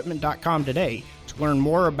zturfequipment.com today to learn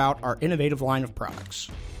more about our innovative line of products.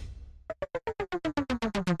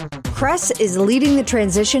 Cress is leading the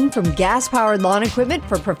transition from gas-powered lawn equipment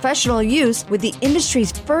for professional use with the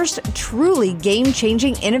industry's first truly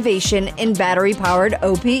game-changing innovation in battery-powered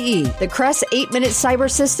OPE. The Cress 8-minute cyber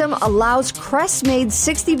system allows Cress-made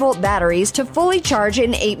 60-volt batteries to fully charge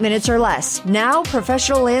in 8 minutes or less. Now,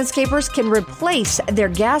 professional landscapers can replace their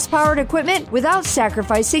gas-powered equipment without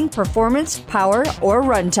sacrificing performance, power, or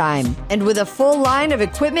runtime. And with a full line of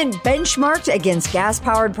equipment benchmarked against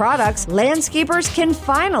gas-powered products, landscapers can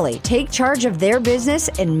finally take charge of their business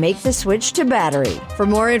and make the switch to battery. For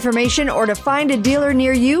more information or to find a dealer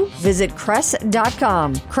near you, visit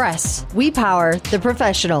Cress.com. Cress, we power the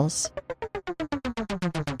professionals.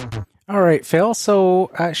 All right, Phil.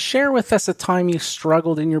 So share with us a time you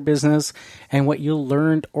struggled in your business and what you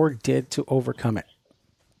learned or did to overcome it.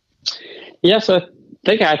 Yes, I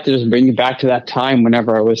think I have to just bring you back to that time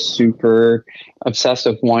whenever I was super obsessed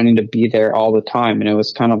with wanting to be there all the time. And it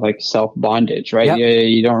was kind of like self-bondage, right?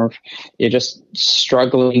 Yep. You're just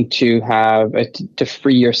struggling to to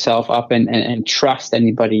free yourself up and trust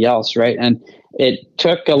anybody else, right? And it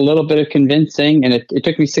took a little bit of convincing, and it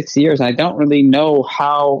took me 6 years, and I don't really know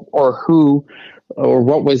how or who or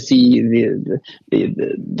what was the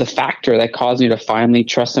factor that caused me to finally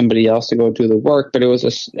trust somebody else to go do the work. But it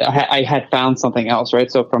was I had found something else,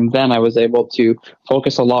 right? So from then I was able to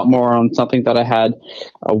focus a lot more on something that I had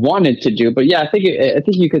wanted to do. But yeah, I think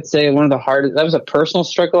you could say one of the hardest, that was a personal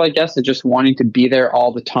struggle, I guess, is just wanting to be there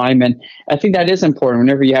all the time. And I think that is important.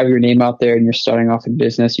 Whenever you have your name out there and you're starting off in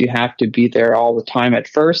business, you have to be there all the time at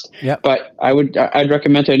first. Yep. But I'd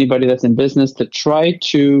recommend to anybody that's in business to try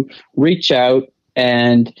to reach out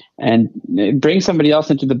and bring somebody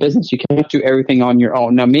else into the business. You can't do everything on your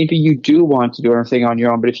own. Now, maybe you do want to do everything on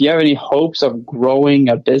your own, but if you have any hopes of growing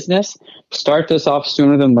a business, start this off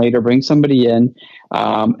sooner than later. Bring somebody in,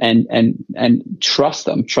 and trust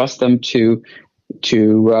them to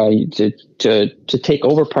take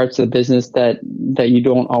over parts of the business that you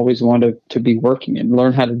don't always want to be working in.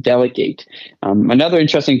 Learn how to delegate. Another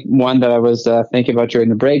interesting one that I was thinking about during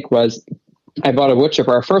the break was I bought a wood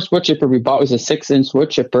chipper. Our first wood chipper we bought was a 6-inch wood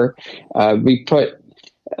chipper. We put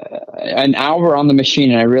an hour on the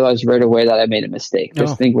machine, and I realized right away that I made a mistake.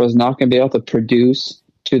 This thing was not going to be able to produce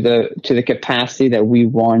to the capacity that we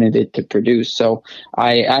wanted it to produce. So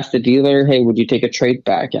I asked the dealer, hey, would you take a trade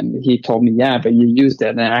back? And he told me, yeah, but you used it.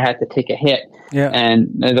 And I had to take a hit. Yeah.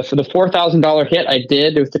 And for the $4,000 hit I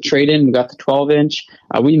did with the trade-in, we got the 12-inch.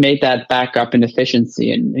 We made that back up in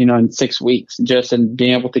efficiency in 6 weeks, just in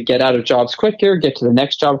being able to get out of jobs quicker, get to the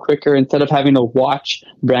next job quicker. Instead of having to watch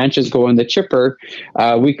branches go in the chipper,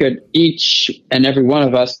 we could each and every one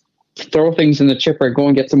of us throw things in the chipper, go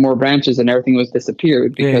and get some more branches, and everything was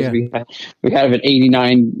disappeared because we had an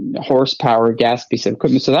 89 horsepower gas piece of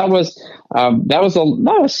equipment. So that was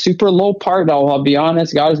not a super low part. I'll be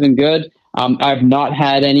honest. God has been good. I've not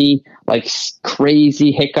had any like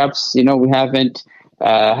crazy hiccups. We haven't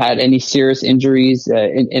had any serious injuries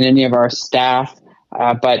in any of our staff.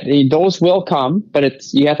 But those will come. But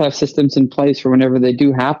you have to have systems in place for whenever they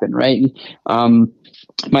do happen, right?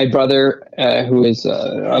 My brother, who is,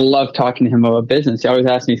 I love talking to him about business. He always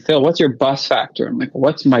asks me, Phil, what's your bus factor? I'm like,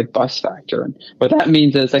 what's my bus factor? And what that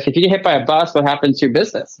means is, like, if you get hit by a bus, what happens to your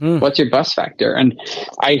business? What's your bus factor? And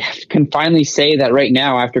I can finally say that right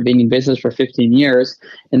now, after being in business for 15 years,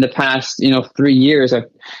 in the past, 3 years, I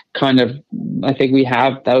think we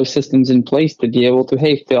have those systems in place to be able to,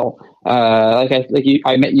 hey, Phil, I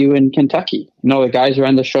met you in Kentucky. The guys are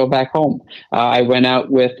on the show back home. I went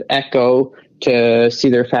out with Echo to see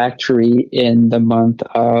their factory in the month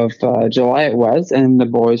of July it was, and the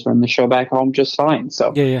boys were on the show back home just fine.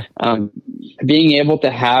 So being able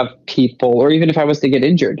to have people, or even if I was to get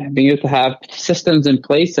injured, being able to have systems in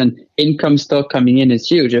place and income still coming in is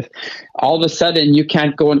huge. If all of a sudden you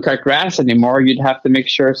can't go and cut grass anymore, you'd have to make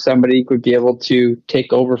sure somebody could be able to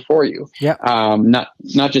take over for you. Yeah.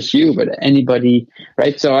 Not just you, but anybody,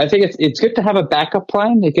 right? So I think it's good to have a backup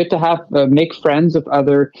plan. It's good to have make friends with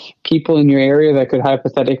other people in your area that could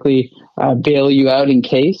hypothetically bail you out in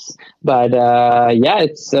case. But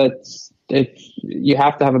it's you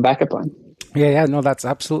have to have a backup plan. Yeah, no, that's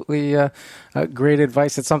absolutely great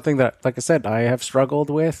advice. It's something that, like I said, I have struggled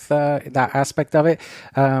with that aspect of it.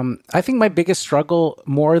 I think my biggest struggle,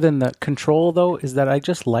 more than the control, though, is that I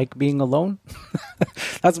just like being alone.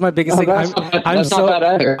 That's my biggest thing.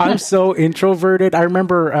 I'm so introverted. I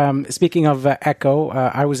remember, speaking of Echo,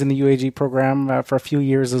 I was in the UAG program for a few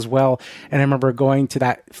years as well, and I remember going to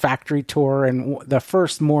that factory tour. And the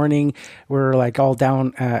first morning, we were like all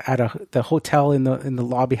down at the hotel in the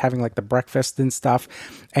lobby having like the breakfast and stuff,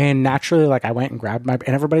 and naturally, like, I went and grabbed and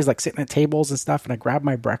everybody's like sitting at tables and stuff, and I grabbed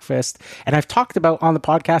my breakfast. And I've talked about on the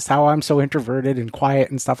podcast how I'm so introverted and quiet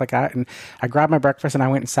and stuff like that, and I grabbed my breakfast and I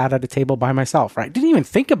went and sat at a table by myself, right? Didn't even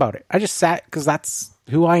think about it. I just sat because that's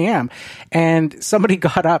who I am. And somebody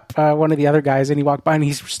got up, one of the other guys, and he walked by and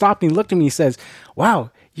he stopped and he looked at me and he says, wow,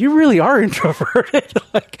 you really are introverted.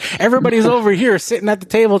 Like, everybody's over here sitting at the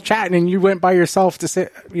table chatting, and you went by yourself to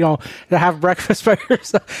sit, to have breakfast by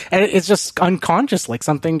yourself. And it's just unconscious, like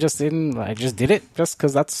something I just did it just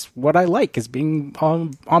because that's what I like, is being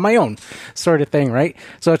on my own sort of thing, right?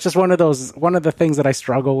 So it's just one of the things that I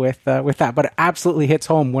struggle with that. But it absolutely hits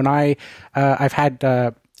home when I've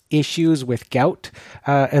had issues with gout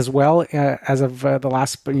as well as of the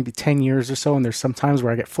last maybe 10 years or so. And there's some times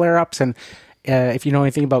where I get flare-ups, and if you know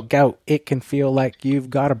anything about gout, it can feel like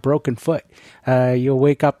you've got a broken foot. You'll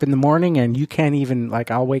wake up in the morning and you can't even,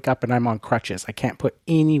 I'll wake up and I'm on crutches. I can't put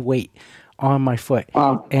any weight on my foot.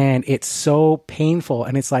 Wow. And it's so painful.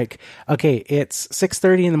 And it's like, okay, it's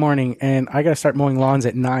 6:30 in the morning and I got to start mowing lawns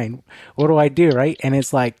at 9. What do I do? Right. And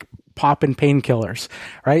it's like popping painkillers,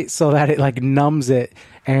 right? So that it like numbs it.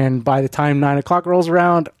 And by the time 9 o'clock rolls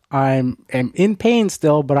around, I'm in pain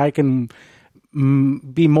still, but I can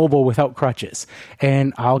be mobile without crutches,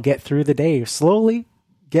 and I'll get through the day slowly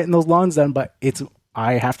getting those lawns done. But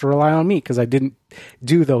I have to rely on me because I didn't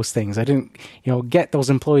do those things. I didn't, get those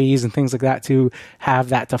employees and things like that to have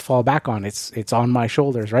that to fall back on. It's on my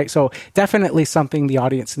shoulders, right? So definitely something the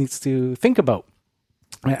audience needs to think about,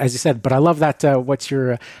 as you said. But I love that. What's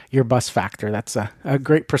your bus factor? That's a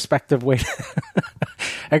great perspective way,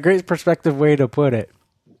 to put it.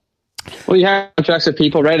 Well, you have to interact with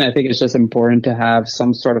people, right? And I think it's just important to have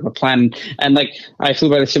some sort of a plan. And I flew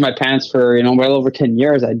by the seat of my pants for, well over 10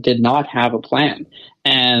 years. I did not have a plan.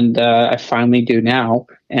 And I finally do now.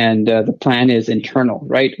 And the plan is internal,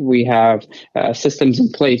 right? We have systems in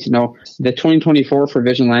place. The 2024 for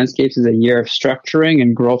Vision Landscapes is a year of structuring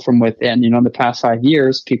and growth from within. In the past 5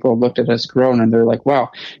 years, people have looked at us grown and they're like, wow,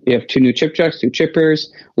 we have 2 new chip trucks, 2 chippers,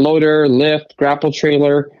 loader, lift, grapple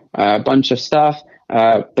trailer, a bunch of stuff.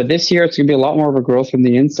 But this year, it's going to be a lot more of a growth from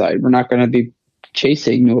the inside. We're not going to be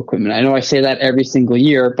chasing new equipment. I know I say that every single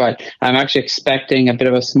year, but I'm actually expecting a bit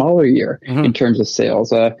of a smaller year in terms of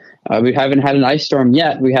sales. We haven't had an ice storm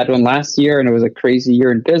yet. We had one last year, and it was a crazy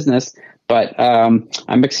year in business. But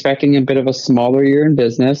I'm expecting a bit of a smaller year in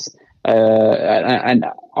business. And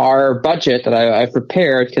our budget that I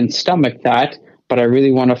prepared can stomach that. But I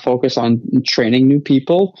really want to focus on training new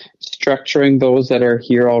people, structuring those that are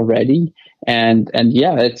here already. And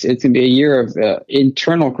yeah, it's going to be a year of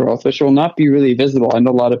internal growth, which will not be really visible. I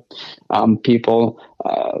know a lot of people,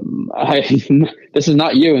 this is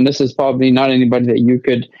not you, and this is probably not anybody that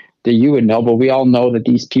you would know, but we all know that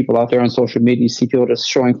these people out there on social media, you see people just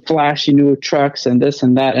showing flashy new trucks and this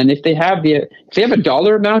and that. And if they have a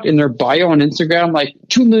dollar amount in their bio on Instagram, like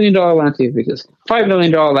 $2 million landscaping business, $5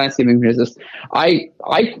 million landscaping business, I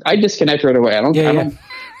disconnect right away. I don't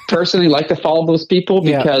personally like to follow those people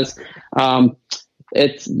because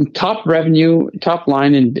it's top revenue, top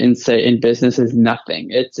line in business is nothing.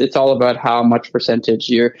 It's all about how much percentage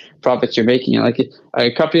your profits you're making. Like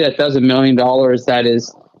a company that does $1 million that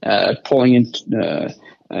is pulling in,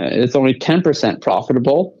 it's only 10%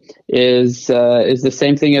 profitable is the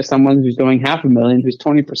same thing as someone who's doing $500,000 who's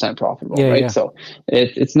 20% profitable, right? Yeah. So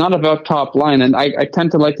it's not about top line, and I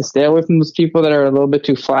tend to like to stay away from those people that are a little bit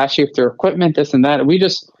too flashy with their equipment, this and that.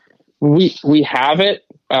 We have it.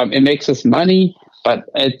 It makes us money, but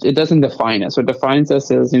it doesn't define us. What defines us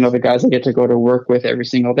is, the guys I get to go to work with every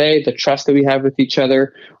single day, the trust that we have with each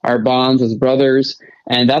other, our bonds as brothers.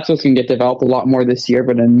 And that's what's going to get developed a lot more this year,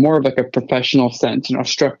 but in more of like a professional sense,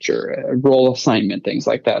 structure, role assignment, things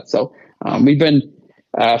like that. So we've been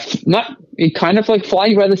not kind of like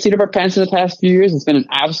flying by the seat of our pants in the past few years. It's been an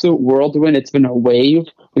absolute whirlwind. It's been a wave.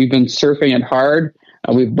 We've been surfing it hard.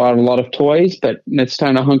 We've bought a lot of toys, but it's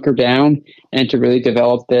time to hunker down and to really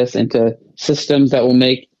develop this into systems that will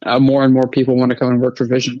make more and more people want to come and work for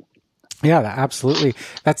Vision. Yeah, absolutely.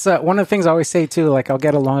 That's one of the things I always say too. Like I'll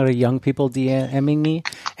get a lot of young people DMing me,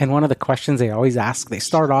 and one of the questions they always ask, they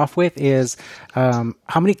start off with is, how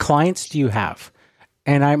many clients do you have?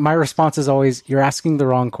 And my response is always, you're asking the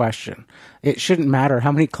wrong question. It shouldn't matter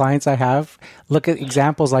how many clients I have. Look at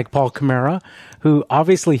examples like Paul Camara, who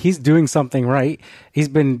obviously he's doing something right. He's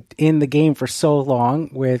been in the game for so long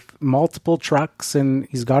with multiple trucks, and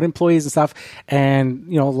he's got employees and stuff. And,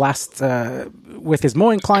 with his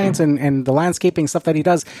mowing clients and the landscaping stuff that he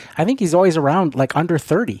does, I think he's always around like under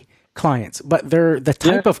 30 clients, but they're the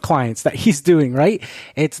type of clients that he's doing, right?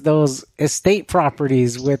 It's those estate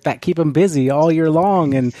properties that keep him busy all year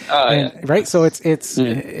long, and right. So it's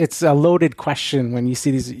a loaded question when you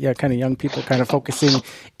see these kind of young people kind of focusing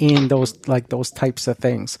in those types of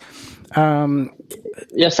things. Someone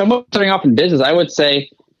starting off in business, I would say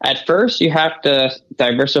at first you have to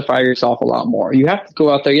diversify yourself a lot more. You have to go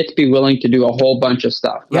out there. You have to be willing to do a whole bunch of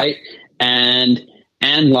stuff, right?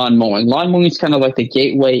 And lawn mowing. Lawn mowing is kind of like the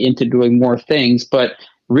gateway into doing more things, but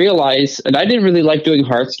realize, and I didn't really like doing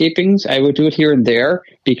hardscapings. I would do it here and there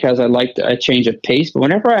because I liked a change of pace. But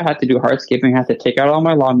whenever I had to do hardscaping, I had to take out all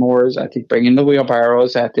my lawnmowers. I had to bring in the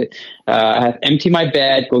wheelbarrows. I had to empty my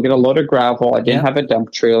bed, go get a load of gravel. I didn't have a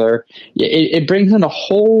dump trailer. It brings in a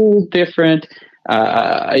whole different,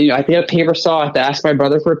 I had to get a paver saw. I had to ask my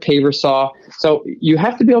brother for a paver saw. So you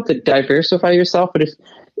have to be able to diversify yourself. But if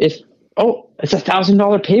it's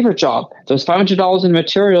 $1,000 paver job, there's $500 in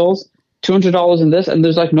materials, $200 in this, and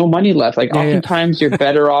there's like no money left. Like oftentimes you're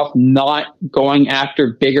better off not going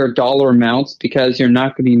after bigger dollar amounts because you're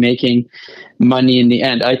not going to be making money in the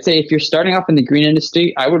end. I'd say if you're starting off in the green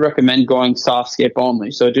industry, I would recommend going softscape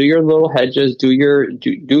only. So do your little hedges,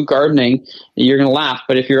 do gardening. You're going to laugh,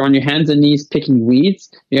 but if you're on your hands and knees picking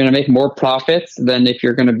weeds, you're going to make more profits than if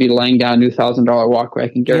you're going to be laying down a new $1,000 walkway. I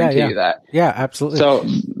can guarantee you that. Yeah, absolutely. So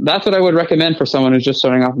that's what I would recommend for someone who's just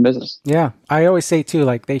starting off in business. Yeah, I always say too,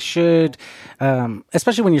 like they should,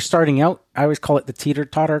 especially when you're starting out, I always call it the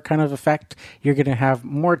teeter-totter kind of effect. You're going to have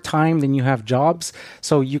more time than you have jobs,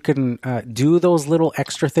 so you can do those little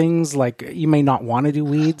extra things. Like you may not want to do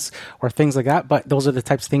weeds or things like that, but those are the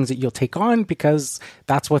types of things that you'll take on because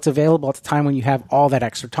that's what's available at the time when you have all that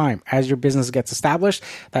extra time. As your business gets established,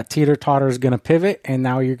 that teeter-totter is going to pivot, and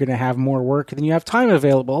now you're going to have more work than you have time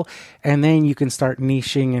available, and then you can start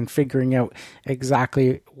niching and figuring out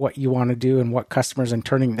exactly what you want to do and what customers, and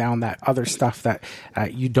turning down that other stuff that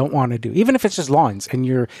you don't want to do. Even if it's just lawns and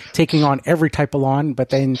you're taking on every type of lawn, but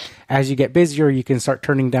then as you get busier, you can start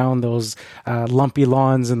turning down those lumpy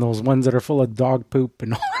lawns and those ones that are full of dog poop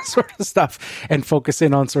and all that sort of stuff, and focus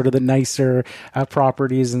in on sort of the nicer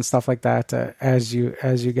properties and stuff like that as you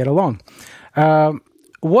get along.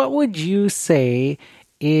 What would you say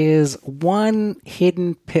is one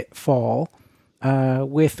hidden pitfall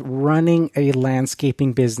with running a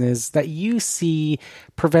landscaping business that you see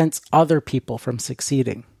prevents other people from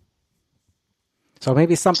succeeding? So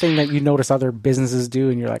maybe something that you notice other businesses do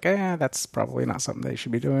and you're like, that's probably not something they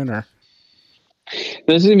should be doing. Or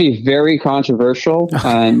this is going to be very controversial,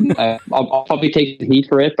 and I'll probably take the heat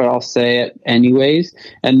for it, but I'll say it anyways.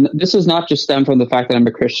 And this is not just stem from the fact that I'm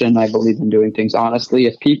a Christian and I believe in doing things honestly.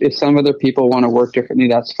 If some other people want to work differently,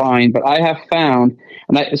 that's fine. But I have found,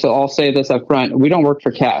 so I'll say this up front: we don't work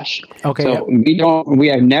for cash. Okay. So we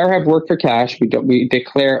have never have worked for cash. We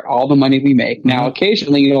declare all the money we make. Now,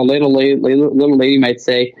 occasionally, a little lady might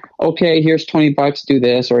say, "Okay, here's $20, do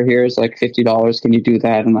this," or here's like $50, can you do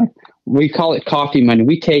that? And we call it coffee money.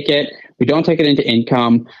 We take it. We don't take it into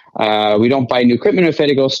income. We don't buy new equipment with it.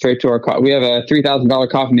 It goes straight to our we have a $3,000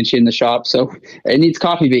 coffee machine in the shop, so it needs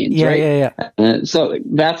coffee beans, right? Yeah. So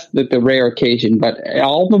that's the rare occasion. But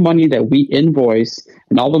all the money that we invoice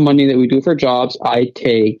and all the money that we do for jobs, I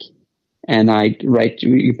take and I write.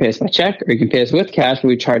 You can pay us by check, or you can pay us with cash, but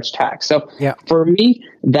we charge tax. So for me,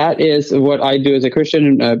 that is what I do as a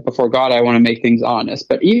Christian. Before God, I want to make things honest.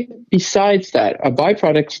 But even besides that, a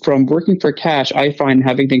byproduct from working for cash, I find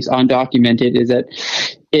having things undocumented is that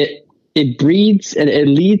it breeds and it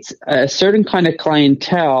leads a certain kind of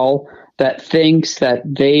clientele that thinks that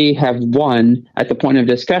they have won at the point of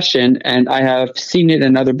discussion. And I have seen it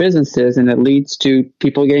in other businesses, and it leads to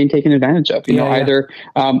people getting taken advantage of. Either,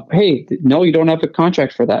 hey, no, you don't have a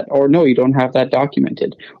contract for that, or no, you don't have that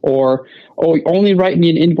documented, or, oh, only write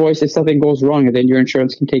me an invoice if something goes wrong, and then your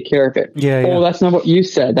insurance can take care of it. That's not what you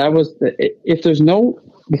said. That was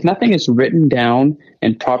if nothing is written down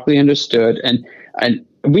and properly understood, and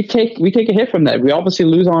we take a hit from that. We obviously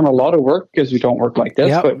lose on a lot of work because we don't work like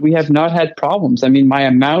this, but we have not had problems. I mean, my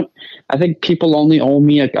amount, I think people only owe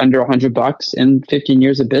me like under $100 in 15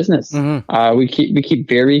 years of business. We keep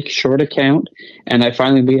very short account, and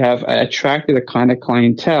we have attracted a kind of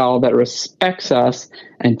clientele that respects us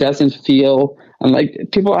and doesn't feel. And like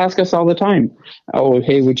people ask us all the time, "Oh,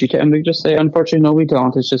 hey, would you?" And we just say, "Unfortunately, no, we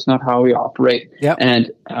don't. It's just not how we operate."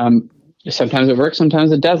 And sometimes it works,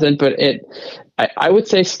 sometimes it doesn't. But I would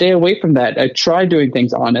say stay away from that. Try doing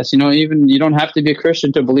things honest. Even you don't have to be a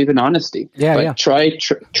Christian to believe in honesty. Try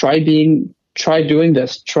doing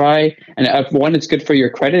this. And one, it's good for your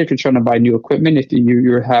credit if you're trying to buy new equipment. If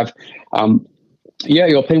you have,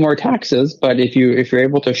 you'll pay more taxes. But if you're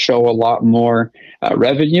able to show a lot more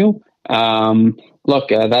revenue,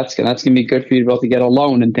 that's gonna be good for you to be able to get a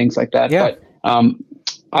loan and things like that. But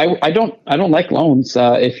I don't like loans.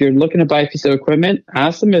 If you're looking to buy a piece of equipment,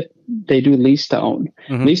 ask them if they do lease to own.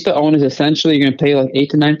 Lease to own is essentially you're going to pay like 8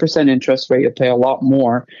 to 9% interest rate. You'll pay a lot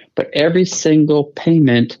more, but every single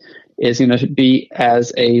payment is going to be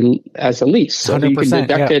as a lease. So you can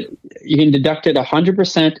deduct it. You can deduct it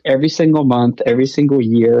 100% every single month, every single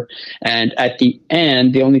year, and at the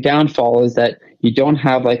end, the only downfall is that you don't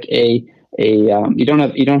have like you don't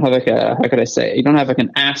have like a, how could I say, you don't have like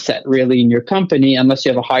an asset really in your company unless you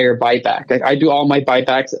have a higher buyback. Like I do all my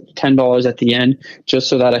buybacks at $10 at the end just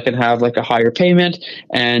so that I can have like a higher payment.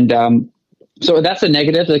 And so that's a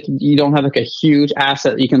negative. Like you don't have like a huge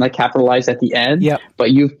asset that you can like capitalize at the end,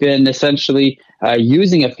 but you've been essentially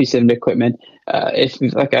using a piece of equipment. If,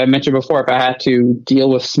 like I mentioned before, if I had to deal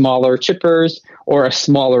with smaller chippers or a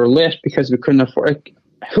smaller lift because we couldn't afford it,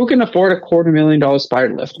 who can afford a $250,000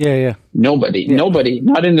 spider lift? Nobody.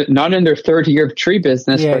 Not in their third year of tree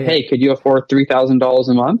business. But hey, could you afford $3,000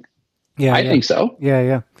 a month? I think so.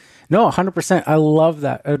 No, 100%. I love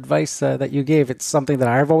that advice that you gave. It's something that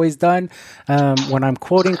I've always done. When I'm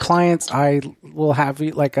quoting clients, I will have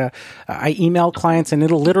like I email clients and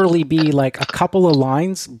it'll literally be like a couple of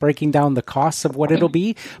lines breaking down the costs of what it'll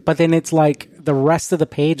be. But then it's like the rest of the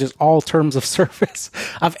page is all terms of service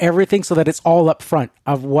of everything so that it's all up front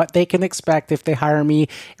of what they can expect if they hire me,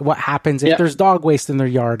 what happens if there's dog waste in their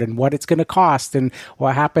yard and what it's going to cost and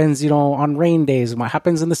what happens, on rain days and what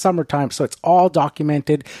happens in the summertime. So it's all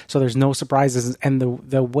documented. So there's no surprises. And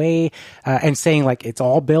the way, and saying like, it's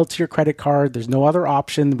all billed to your credit card. There's no other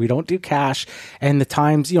option. We don't do cash. And the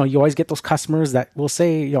times, you always get those customers that will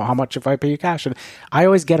say, how much if I pay you cash? And I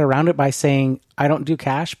always get around it by saying, I don't do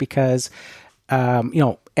cash because,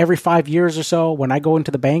 every 5 years or so, when I go into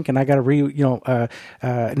the bank and I got to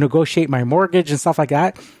negotiate my mortgage and stuff like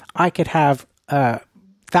that, I could have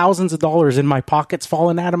thousands of dollars in my pockets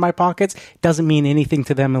falling out of my pockets. Doesn't mean anything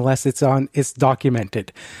to them unless it's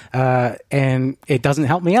documented. And it doesn't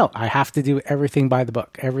help me out. I have to do everything by the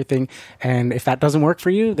book, everything. And if that doesn't work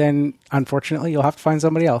for you, then unfortunately you'll have to find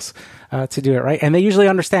somebody else to do it, right? And they usually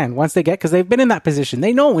understand once they because they've been in that position.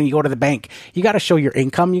 They know when you go to the bank, you got to show your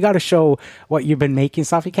income. You got to show what you've been making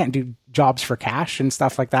stuff. You can't do jobs for cash and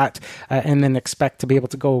stuff like that, and then expect to be able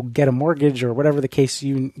to go get a mortgage or whatever the case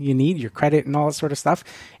you need, your credit and all that sort of stuff,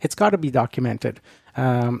 it's got to be documented.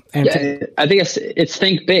 I think it's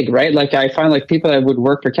think big, right? Like I find like people that would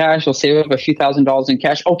work for cash, they'll save up a few $1,000s in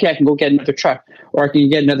cash. Okay, I can go get another truck, or I can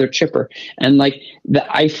get another chipper. And like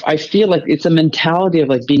I feel like it's a mentality of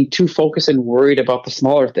like being too focused and worried about the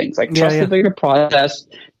smaller things. Like trust the bigger process,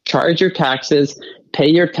 charge your taxes, pay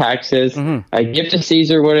your taxes, give to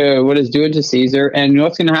Caesar what is due to Caesar, and you know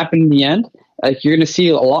what's going to happen in the end? Like you're going to see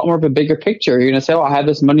a lot more of a bigger picture. You're going to say, "Oh, I have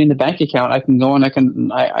this money in the bank account. I can go and I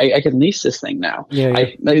can lease this thing now."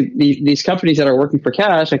 These companies that are working for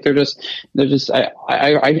cash, like they're just.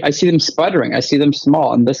 I see them sputtering. I see them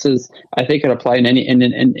small, and this is, I think, it apply in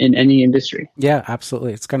any industry. Yeah,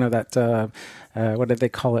 absolutely. It's kind of that. What did they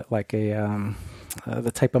call it? Like a.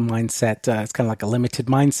 The type of mindset, it's kind of like a limited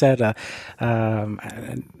mindset.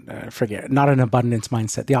 Forget, not an abundance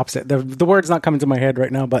mindset. The opposite. The word's not coming to my head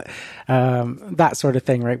right now, but that sort of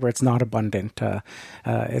thing, right? Where it's not abundant.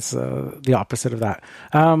 It's the opposite of that.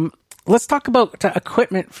 Let's talk about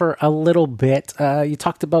equipment for a little bit. You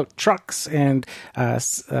talked about trucks and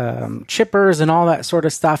chippers and all that sort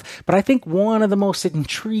of stuff. But I think one of the most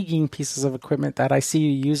intriguing pieces of equipment that I see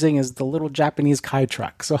you using is the little Japanese Kai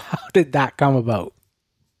truck. So how did that come about?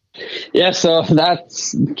 Yeah, so that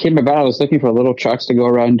came about. I was looking for little trucks to go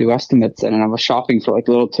around and do estimates, and I was shopping for like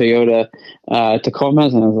little Toyota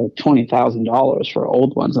Tacomas, and it was like $20,000 for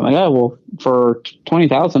old ones. I'm like, oh well, for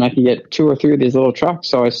 $20,000, I could get 2 or 3 of these little trucks.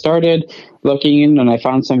 So I started looking, and I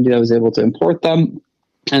found somebody that was able to import them,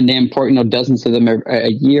 and they import dozens of them a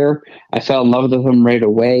year. I fell in love with them right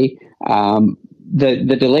away.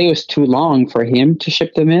 The delay was too long for him to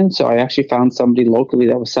ship them in, so I actually found somebody locally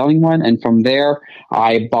that was selling one, and from there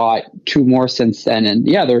I bought 2 more since then. And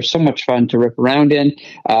yeah, they're so much fun to rip around in,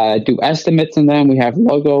 do estimates in them. We have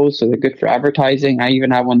logos, so they're good for advertising. I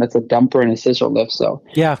even have one that's a dumper and a scissor lift. So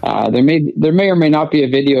yeah, there may or may not be a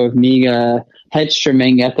video of me hedge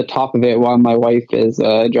trimming at the top of it while my wife is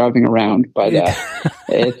driving around, but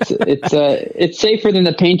it's safer than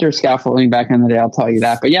the painter scaffolding back in the day, I'll tell you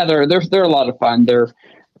that. But yeah, they're a lot of fun. A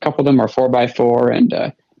couple of them are 4x4, and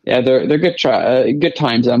they're good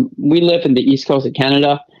times. We live in the east coast of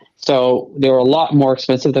Canada, so they're a lot more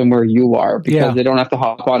expensive than where you are because they don't have to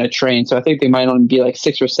hop on a train. So I think they might only be like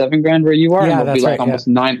 $6 or $7 grand where you are. Yeah, and they'll be like almost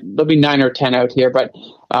 9. They'll be 9 or 10 out here. But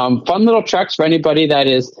fun little trucks for anybody that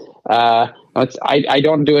is. I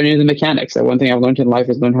don't do any of the mechanics. One thing I've learned in life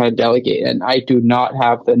is learn how to delegate, and I do not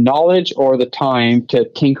have the knowledge or the time to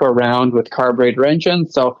tinker around with carburetor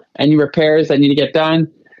engines. So any repairs that need to get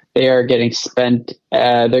done, they are getting spent.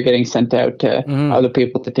 They're getting sent out to other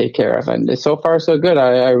people to take care of, and so far so good.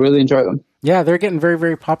 I really enjoy them. Yeah, they're getting very,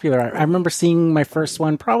 very popular. I remember seeing my first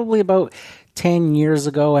one probably about 10 years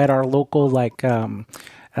ago at our local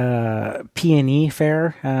P&E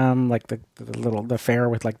fair, like the fair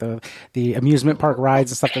with like the amusement park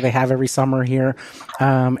rides and stuff that they have every summer here.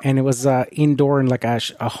 And it was indoor and like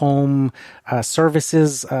a home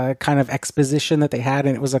services kind of exposition that they had,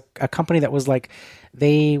 and it was a company that was like,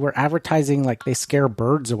 they were advertising like they scare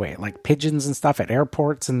birds away, like pigeons and stuff at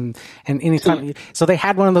airports and anytime. So they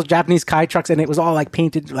had one of those Japanese Kai trucks, and it was all like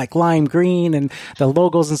painted like lime green and the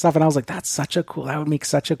logos and stuff. And I was like, that would make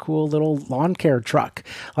such a cool little lawn care truck.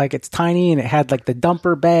 Like it's tiny and it had like the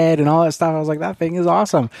dumper bed and all that stuff. I was like, that thing is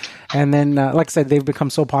awesome. And then, like I said, they've become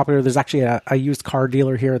so popular. There's actually a used car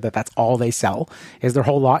dealer here that's all they sell, is their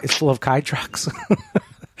whole lot is full of Kai trucks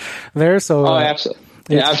there. So, absolutely.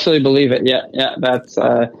 Yeah, absolutely believe it. Yeah, that's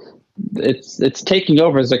it's taking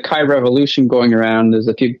over. There's a Kai revolution going around. There's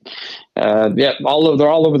a few, they're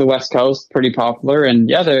all over the West Coast, pretty popular. And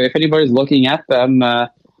yeah, if anybody's looking at them,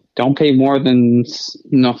 don't pay more than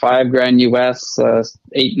 $5,000 US,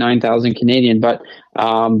 8,000-9,000 Canadian. But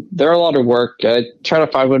they're a lot of work. Try to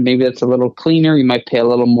find one maybe that's a little cleaner. You might pay a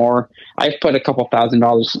little more. I've put a couple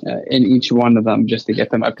 $1,000s in each one of them just to get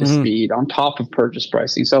them up to speed on top of purchase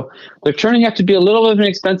pricing. So they're turning out to be a little bit of an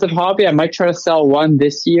expensive hobby. I might try to sell one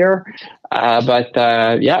this year. But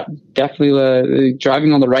definitely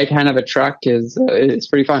driving on the right hand of a truck is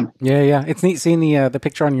pretty fun. Yeah. It's neat seeing the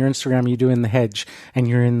picture on your Instagram you do in the hedge, and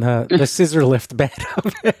you're in the scissor lift bed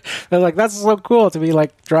of it. They're like, that's so cool to be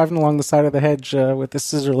like driving along the side of the hedge with the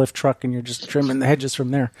scissor lift truck, and you're just trimming the hedges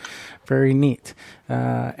from there. Very neat.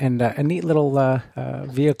 And a neat little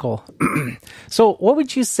vehicle. So what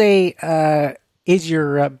would you say is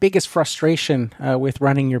your biggest frustration with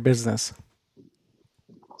running your business?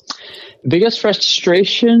 Biggest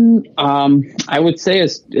frustration, I would say,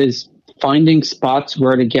 is finding spots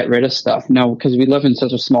where to get rid of stuff. Now, because we live in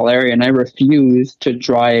such a small area, and I refuse to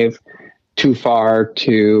drive too far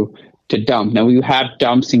to dump. Now we have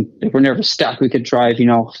dumps and we're never stuck. We could drive,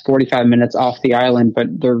 45 minutes off the island, but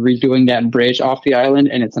they're redoing that bridge off the island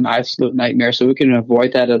and it's an absolute nightmare. So we can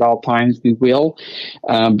avoid that at all times. We will.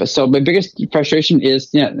 So my biggest frustration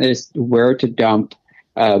is where to dump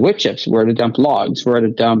wood chips, where to dump logs, where to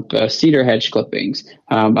dump cedar hedge clippings.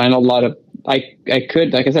 I know a lot of, I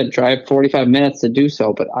could, like I said, drive 45 minutes to do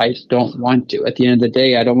so, but I don't want to. At the end of the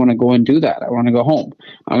day, I don't want to go and do that. I want to go home.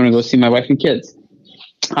 I want to go see my wife and kids.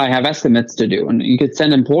 I have estimates to do, and you could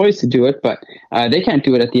send employees to do it, but they can't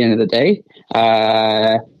do it at the end of the day.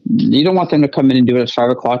 You don't want them to come in and do it at 5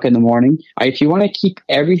 o'clock in the morning. If you want to keep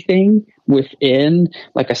everything within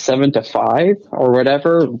like a 7 to 5 or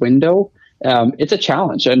whatever window, it's a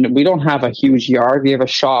challenge, and we don't have a huge yard. We have a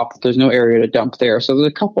shop. There's no area to dump there. So there's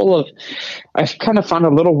a couple of, I've kind of found a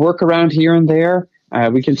little workaround here and there.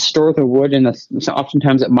 We can store the wood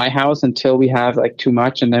oftentimes at my house until we have like too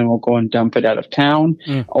much, and then we'll go and dump it out of town.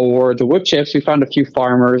 Or the wood chips, we found a few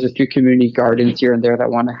farmers, a few community gardens here and there that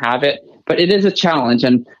want to have it. But it is a challenge,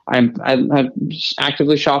 and I'm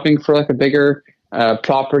actively shopping for like a bigger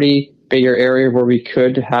property, bigger area where we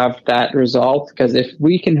could have that resolved. Because if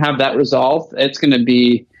we can have that resolved, it's going to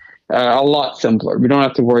be a lot simpler. We don't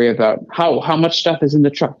have to worry about how much stuff is in the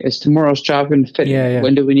truck. Is tomorrow's job going to fit?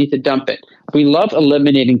 When do we need to dump it? We love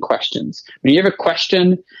eliminating questions. When you have a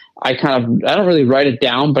question, I don't really write it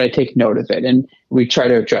down, but I take note of it and we try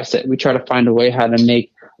to address it. We try to find a way how to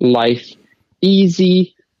make life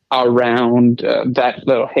easy around that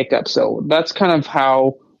little hiccup. So that's kind of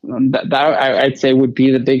how that I'd say would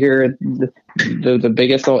be the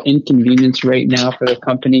biggest little inconvenience right now for the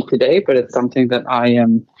company today. But it's something that I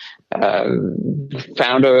am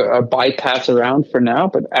found a bypass around for now,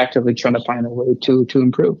 but actively trying to find a way to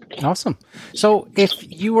improve. Awesome. So if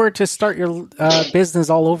you were to start your business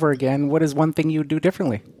all over again, what is one thing you would do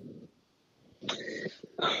differently?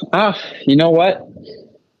 You know what?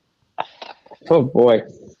 Oh boy.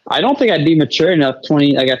 I don't think I'd be mature enough.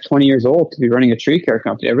 I got 20 years old to be running a tree care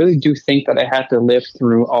company. I really do think that I had to live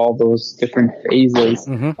through all those different phases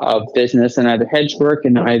of business, and either hedge work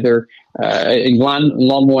and either lawn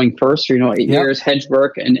mowing first, or 8 years hedge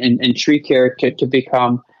work and tree care to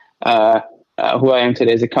become who I am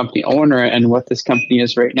today as a company owner and what this company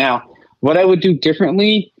is right now. What I would do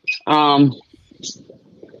differently, oh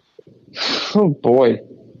boy.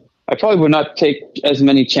 I probably would not take as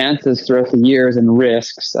many chances throughout the years and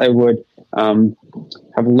risks. I would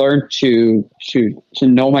have learned to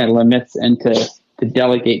know my limits and to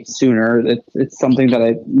delegate sooner. It's something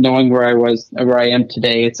that knowing where I am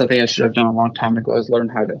today, it's something I should have done a long time ago, is learn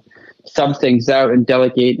how to sub things out and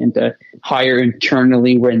delegate and to hire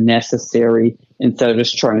internally where necessary instead of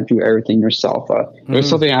just trying to do everything yourself. It was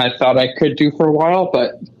something I thought I could do for a while,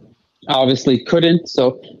 but obviously couldn't.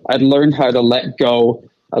 So I'd learned how to let go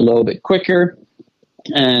a little bit quicker.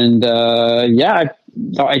 And I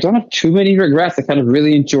don't have too many regrets. I kind of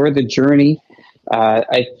really enjoyed the journey.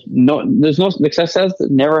 There's no success that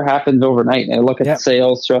never happens overnight. And I look at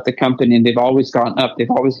sales throughout the company, and they've always gone up. They've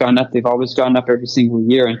always gone up. They've always gone up every single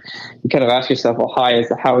year. And you kind of ask yourself, well, how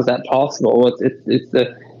is that possible? Well,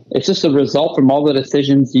 it's just a result from all the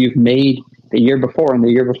decisions you've made the year before and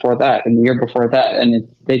the year before that and the year before that. And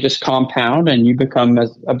they just compound, and you become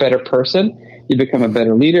a better person. You become a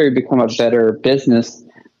better leader. You become a better business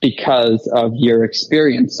because of your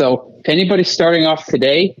experience. So if anybody's starting off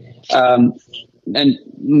today, you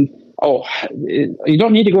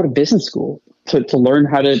don't need to go to business school to learn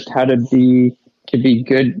how to be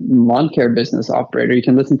good lawn care business operator. You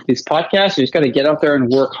can listen to these podcasts. You just got to get out there and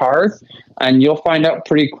work hard, and you'll find out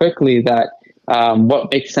pretty quickly that what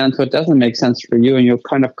makes sense, what doesn't make sense for you, and you'll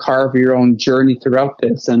kind of carve your own journey throughout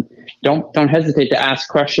this. And don't hesitate to ask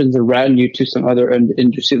questions around you to some other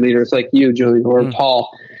industry leaders like you, Julie, or Paul,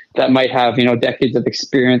 that might have decades of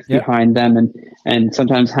experience behind them, and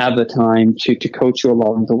sometimes have the time to coach you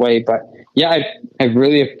along the way. But I've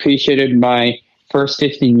really appreciated my first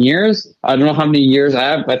 15 years. I don't know how many years I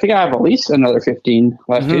have. I think I have at least another 15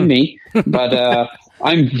 left in me. But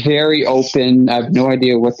I'm very open. I have no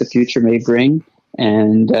idea what the future may bring,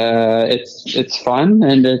 and it's fun,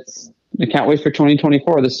 and I can't wait for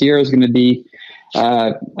 2024. This year is going to be.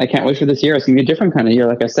 I can't wait for this year. It's going to be a different kind of year.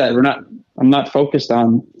 Like I said, I'm not focused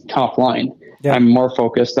on top line. Yeah. I'm more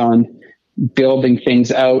focused on building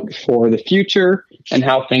things out for the future and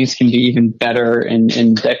how things can be even better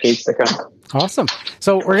in decades to come. Awesome.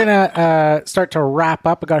 So we're going to start to wrap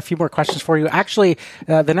up. I got a few more questions for you. Actually,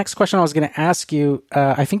 the next question I was going to ask you,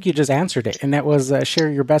 I think you just answered it, and that was share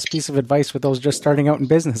your best piece of advice with those just starting out in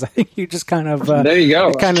business. I think you just kind of there you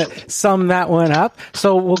go. Kind of sum that one up.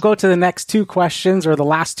 So we'll go to the next two questions, or the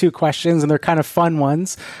last two questions, and they're kind of fun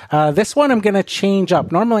ones. This one I'm going to change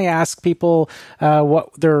up. Normally I ask people what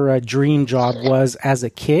their dream job was as a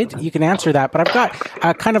kid. You can answer that, but I've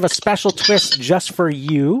got kind of a special twist just for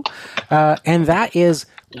you. And that is,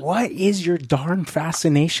 what is your darn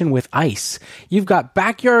fascination with ice? You've got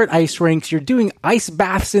backyard ice rinks. You're doing ice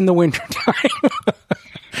baths in the wintertime.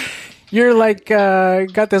 You're like,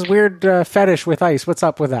 got this weird fetish with ice. What's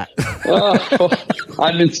up with that?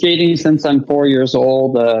 I've been skating since I'm 4 years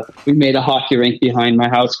old. We made a hockey rink behind my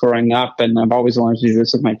house growing up, and I've always wanted to do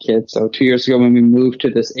this with my kids. So 2 years ago when we moved to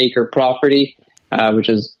this acre property, which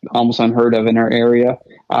is almost unheard of in our area,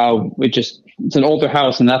 it's an older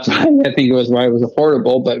house, and that's why I think it was why it was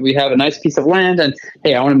affordable. But we have a nice piece of land, and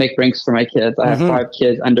hey, I want to make rinks for my kids. I have 5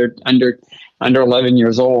 kids under 11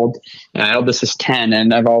 years old. Eldest is 10,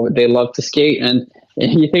 and they love to skate. And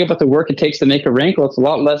you think about the work it takes to make a rink. Well, it's a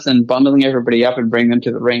lot less than bundling everybody up and bring them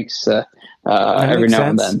to the rinks every now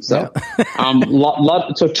and then. So,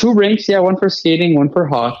 so 2 rinks, one for skating, 1 for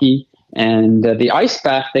hockey. And the ice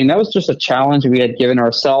bath thing, that was just a challenge we had given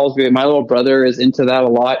ourselves. My little brother is into that a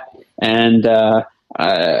lot. And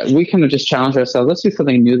we kind of just challenged ourselves. Let's do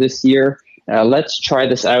something new this year. Let's try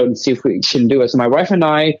this out and see if we can do it. So my wife and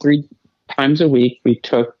I, 3 times a week, we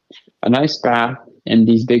took a nice bath in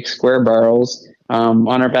these big square barrels on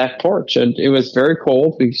our back porch. And it was very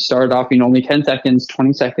cold. We started off in only 10 seconds,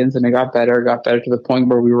 20 seconds, and it got better to the point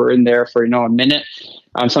where we were in there for, a minute.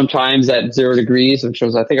 Sometimes at 0 degrees, which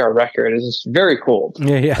was, I think, our record. It's just very cold.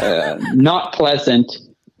 Not pleasant.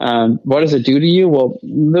 What does it do to you? Well,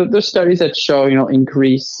 there's studies that show,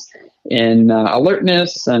 increase in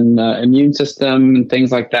alertness and immune system and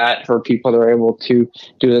things like that for people that are able to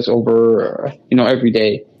do this over, every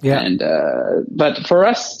day. Yeah. And but for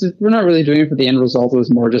us, we're not really doing it for the end result. It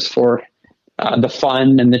was more just for the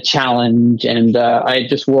fun and the challenge. And I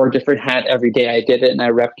just wore a different hat every day I did it, and I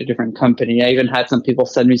repped a different company. I even had some people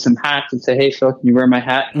send me some hats and say, "Hey, Phil, can you wear my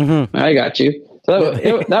hat?" Mm-hmm. I got you. So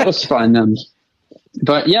that was fun.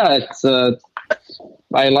 But yeah, it's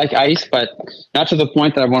I like ice, but not to the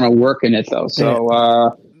point that I want to work in it though.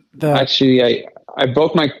 So actually, I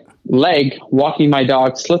broke my leg walking my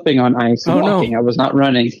dog, slipping on ice. No. I was not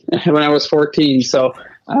running when I was 14. So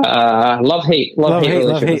love hate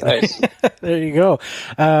ice. There you go.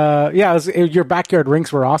 Your backyard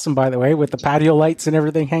rinks were awesome, by the way, with the patio lights and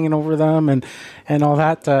everything hanging over them and all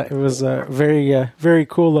that. It was very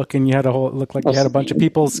cool looking. You had looked like you had a bunch of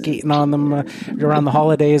people skating on them around the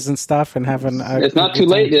holidays and stuff, and having. It's not too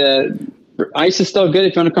late. Ice is still good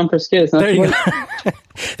if you want to come for skis. There you go.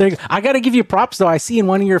 There you go. I got to give you props, though. I see in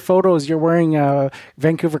one of your photos you're wearing a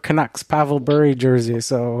Vancouver Canucks Pavel Bure jersey.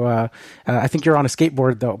 So I think you're on a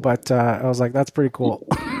skateboard, though. But I was like, that's pretty cool.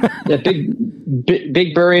 Yeah,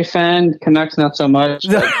 big Bure fan. Canucks, not so much.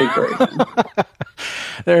 But big Bure fan.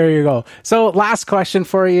 There you go. So last question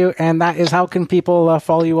for you, and that is, how can people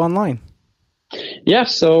follow you online? Yeah,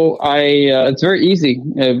 so it's very easy.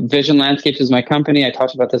 Vision Landscapes is my company. I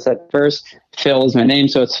talked about this at first. Phil is my name,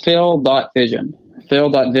 so it's phil.vision.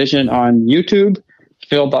 Phil.vision on YouTube,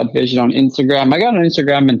 phil.vision on Instagram. I got on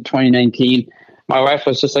Instagram in 2019. My wife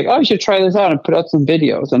was just like, "Oh, you should try this out and put out some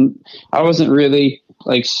videos." And I wasn't really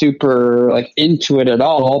super into it at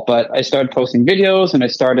all, but I started posting videos and I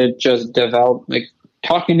started just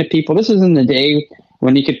talking to people. This is in the day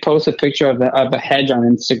when you could post a picture of a hedge on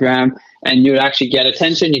Instagram and you would actually get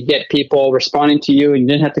attention. You'd get people responding to you, and you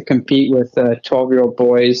didn't have to compete with 12-year-old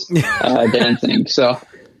boys dancing,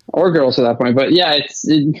 or girls at that point. But yeah,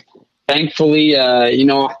 thankfully,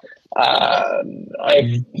 I've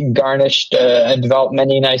garnished and developed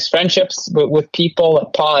many nice friendships with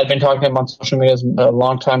people. Paul, I've been talking to him on social media a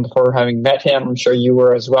long time before having met him. I'm sure you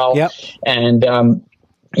were as well. Yep. And so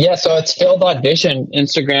it's phil.vision,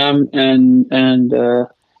 Instagram and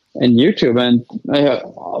YouTube, and I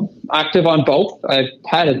active on both. I've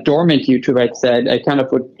had a dormant YouTube, I'd said. I kind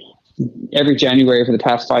of would, every January for the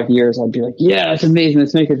past 5 years, I'd be like, "Yeah, that's amazing,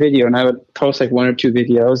 let's make a video." And I would post 1 or 2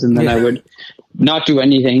 videos, and then I would not do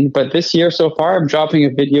anything. But this year so far, I'm dropping a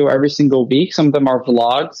video every single week. Some of them are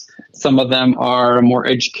vlogs, some of them are more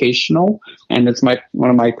educational, and it's one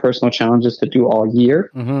of my personal challenges to do all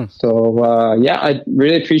year. Mm-hmm. So I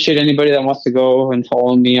really appreciate anybody that wants to go and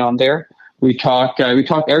follow me on there. We talk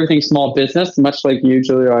everything small business, much like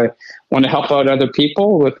usually I want to help out other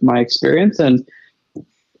people with my experience. And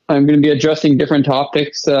I'm going to be addressing different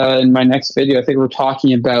topics in my next video. I think we're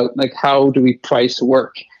talking about like how do we price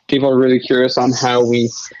work. People are really curious on how we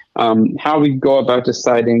go about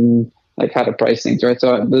deciding like how to price things, right?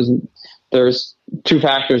 So there's two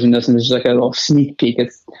factors in this, and there's like a little sneak peek.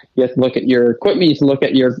 You have to look at your equipment, you have to look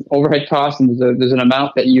at your overhead costs, and there's an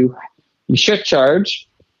amount that you should charge.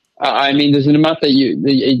 There's an amount that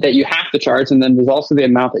you have to charge, and then there's also the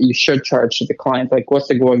amount that you should charge to the client. Like, what's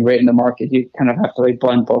the going rate in the market? You kind of have to like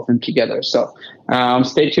blend both of them together. So,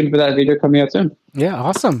 stay tuned for that video coming out soon. Yeah,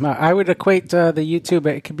 awesome. I would equate the YouTube.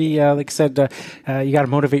 It could be like I said, you got to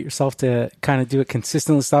motivate yourself to kind of do it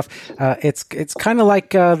consistently. Stuff. It's kind of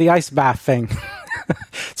like the ice bath thing.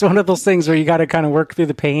 It's one of those things where you got to kind of work through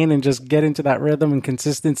the pain and just get into that rhythm and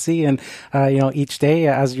consistency. And, each day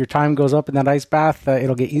as your time goes up in that ice bath,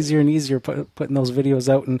 it'll get easier and easier putting those videos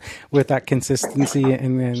out and with that consistency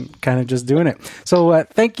and kind of just doing it. So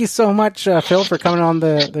thank you so much, Phil, for coming on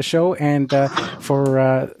the show and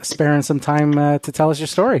for sparing some time to tell us your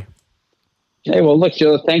story. Hey, well, look,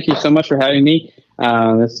 Joe, thank you so much for having me.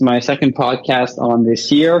 This is my second podcast on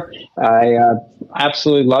this year. I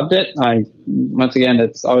absolutely loved it. Once again,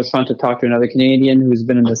 it's always fun to talk to another Canadian who's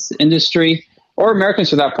been in this industry, or Americans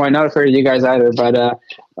for that point. Not afraid of you guys either, but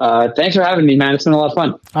thanks for having me, man. It's been a lot of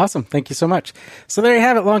fun. Awesome. Thank you so much. So there you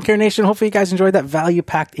have it, Lawn Care Nation. Hopefully you guys enjoyed that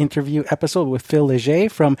value-packed interview episode with Phil Léger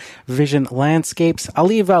from Vision Landscapes. I'll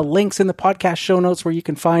leave links in the podcast show notes where you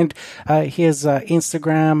can find his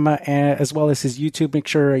Instagram as well as his YouTube. Make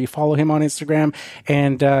sure you follow him on Instagram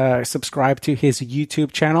and subscribe to his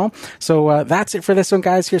YouTube channel. So that's it for this one,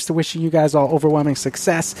 guys. Here's to wishing you guys all overwhelming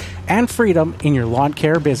success and freedom in your lawn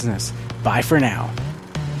care business. Bye for now.